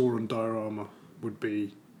Sauron diorama would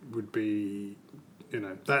be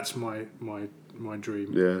that's my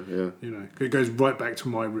dream. Yeah. It goes right back to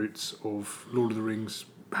my roots of Lord of the Rings,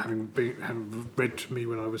 having read to me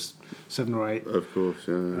when I was 7 or 8. Of course,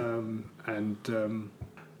 yeah.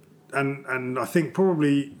 And I think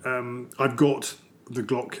probably I've got the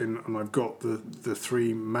Glotkin and I've got the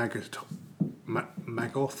 3 Magoths.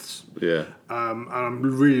 Yeah. And I'm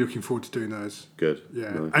really looking forward to doing those. Good.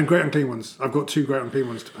 Yeah. Nice. And Great Unclean Ones. I've got 2 Great Unclean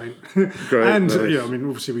Ones to paint. Great. And nice.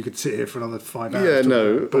 obviously we could sit here for another 5 hours.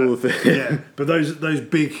 All the things. But those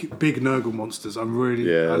big Nurgle monsters, I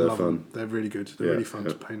love fun. them. They're really good. They're really fun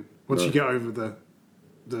to paint. Once you get over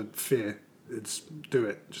the fear, just do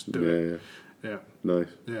it. Yeah. Nice.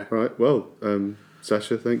 Yeah. Right. Well,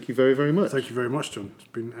 Sasha, thank you very, very much. Thank you very much, John. It's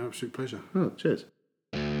been an absolute pleasure. Oh, cheers.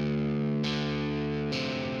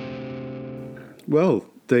 Well,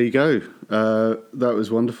 there you go. That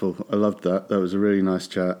was wonderful. I loved that. That was a really nice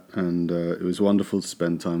chat, and it was wonderful to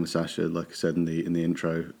spend time with Sasha. Like I said in the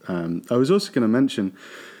intro, I was also going to mention,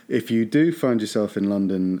 if you do find yourself in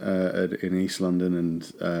London, in East London,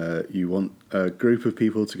 and you want a group of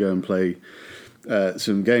people to go and play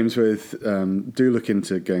some games with, do look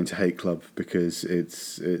into going to Hate Club, because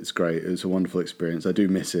it's great. It was a wonderful experience. I do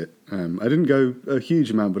miss it. I didn't go a huge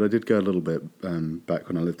amount, but I did go a little bit back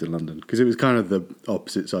when I lived in London, because it was kind of the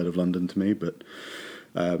opposite side of London to me, but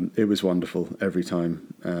it was wonderful every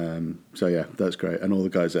time. So yeah, that's great. And all the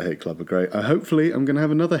guys at Hate Club are great. Hopefully I'm going to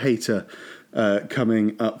have another hater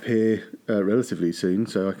coming up here relatively soon,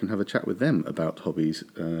 so I can have a chat with them about hobbies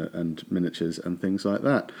and miniatures and things like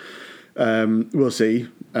that. We'll see.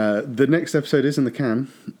 The next episode is in the can.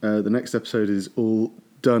 The next episode is all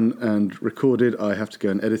done and recorded. I have to go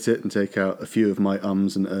and edit it and take out a few of my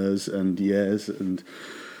ums and ers and yeahs and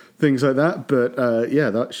things like that. But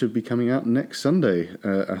yeah, that should be coming out next Sunday.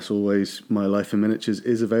 As always, My Life in Miniatures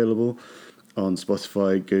is available on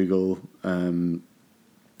Spotify, Google, and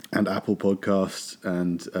Apple Podcasts,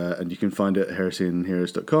 and you can find it at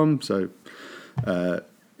heresyandheroes.com. So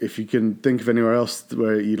if you can think of anywhere else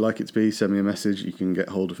where you'd like it to be, send me a message. You can get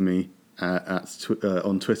hold of me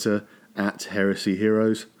on Twitter at Heresy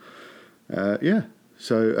Heroes. Yeah.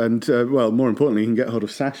 So, and well, more importantly, you can get hold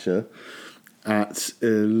of Sasha at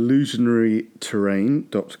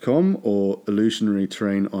illusionaryterrain.com or illusionary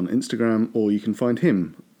terrain on Instagram, or you can find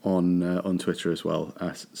him on Twitter as well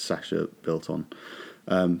as Sasha Bilton.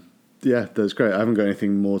 Yeah, that's great. I haven't got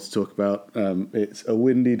anything more to talk about. It's a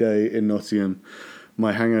windy day in Nottingham.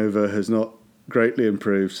 My hangover has not greatly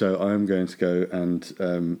improved, so I'm going to go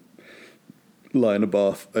and lie in a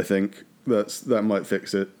bath. I think that might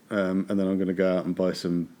fix it, and then I'm going to go out and buy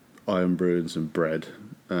some iron brew and some bread.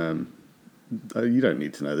 You don't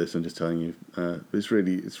need to know this. I'm just telling you. It's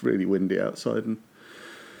really windy outside, and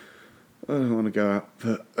I don't want to go out,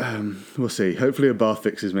 but we'll see. Hopefully, a bath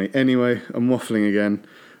fixes me. Anyway, I'm waffling again.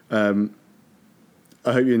 I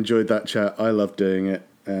hope you enjoyed that chat. I love doing it,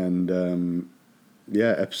 and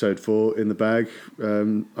yeah, episode 4 in the bag.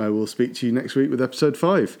 I will speak to you next week with episode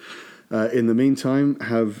 5. In the meantime,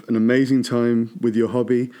 have an amazing time with your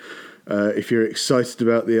hobby. If you're excited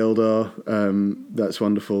about the Eldar, that's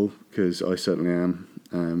wonderful, because I certainly am.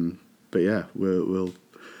 But yeah, we'll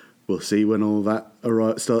see when all that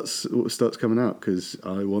starts coming out, because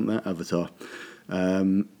I want that avatar.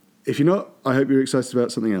 If you're not, I hope you're excited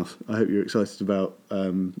about something else. I hope you're excited about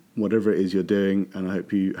whatever it is you're doing, and I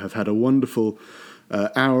hope you have had a wonderful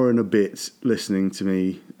hour and a bit listening to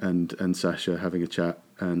me and Sasha having a chat,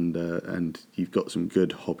 and you've got some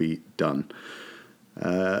good hobby done.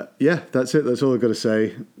 Yeah, that's it. That's all I've got to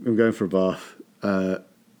say. I'm going for a bath.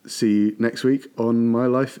 See you next week on My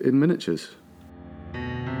Life in Miniatures.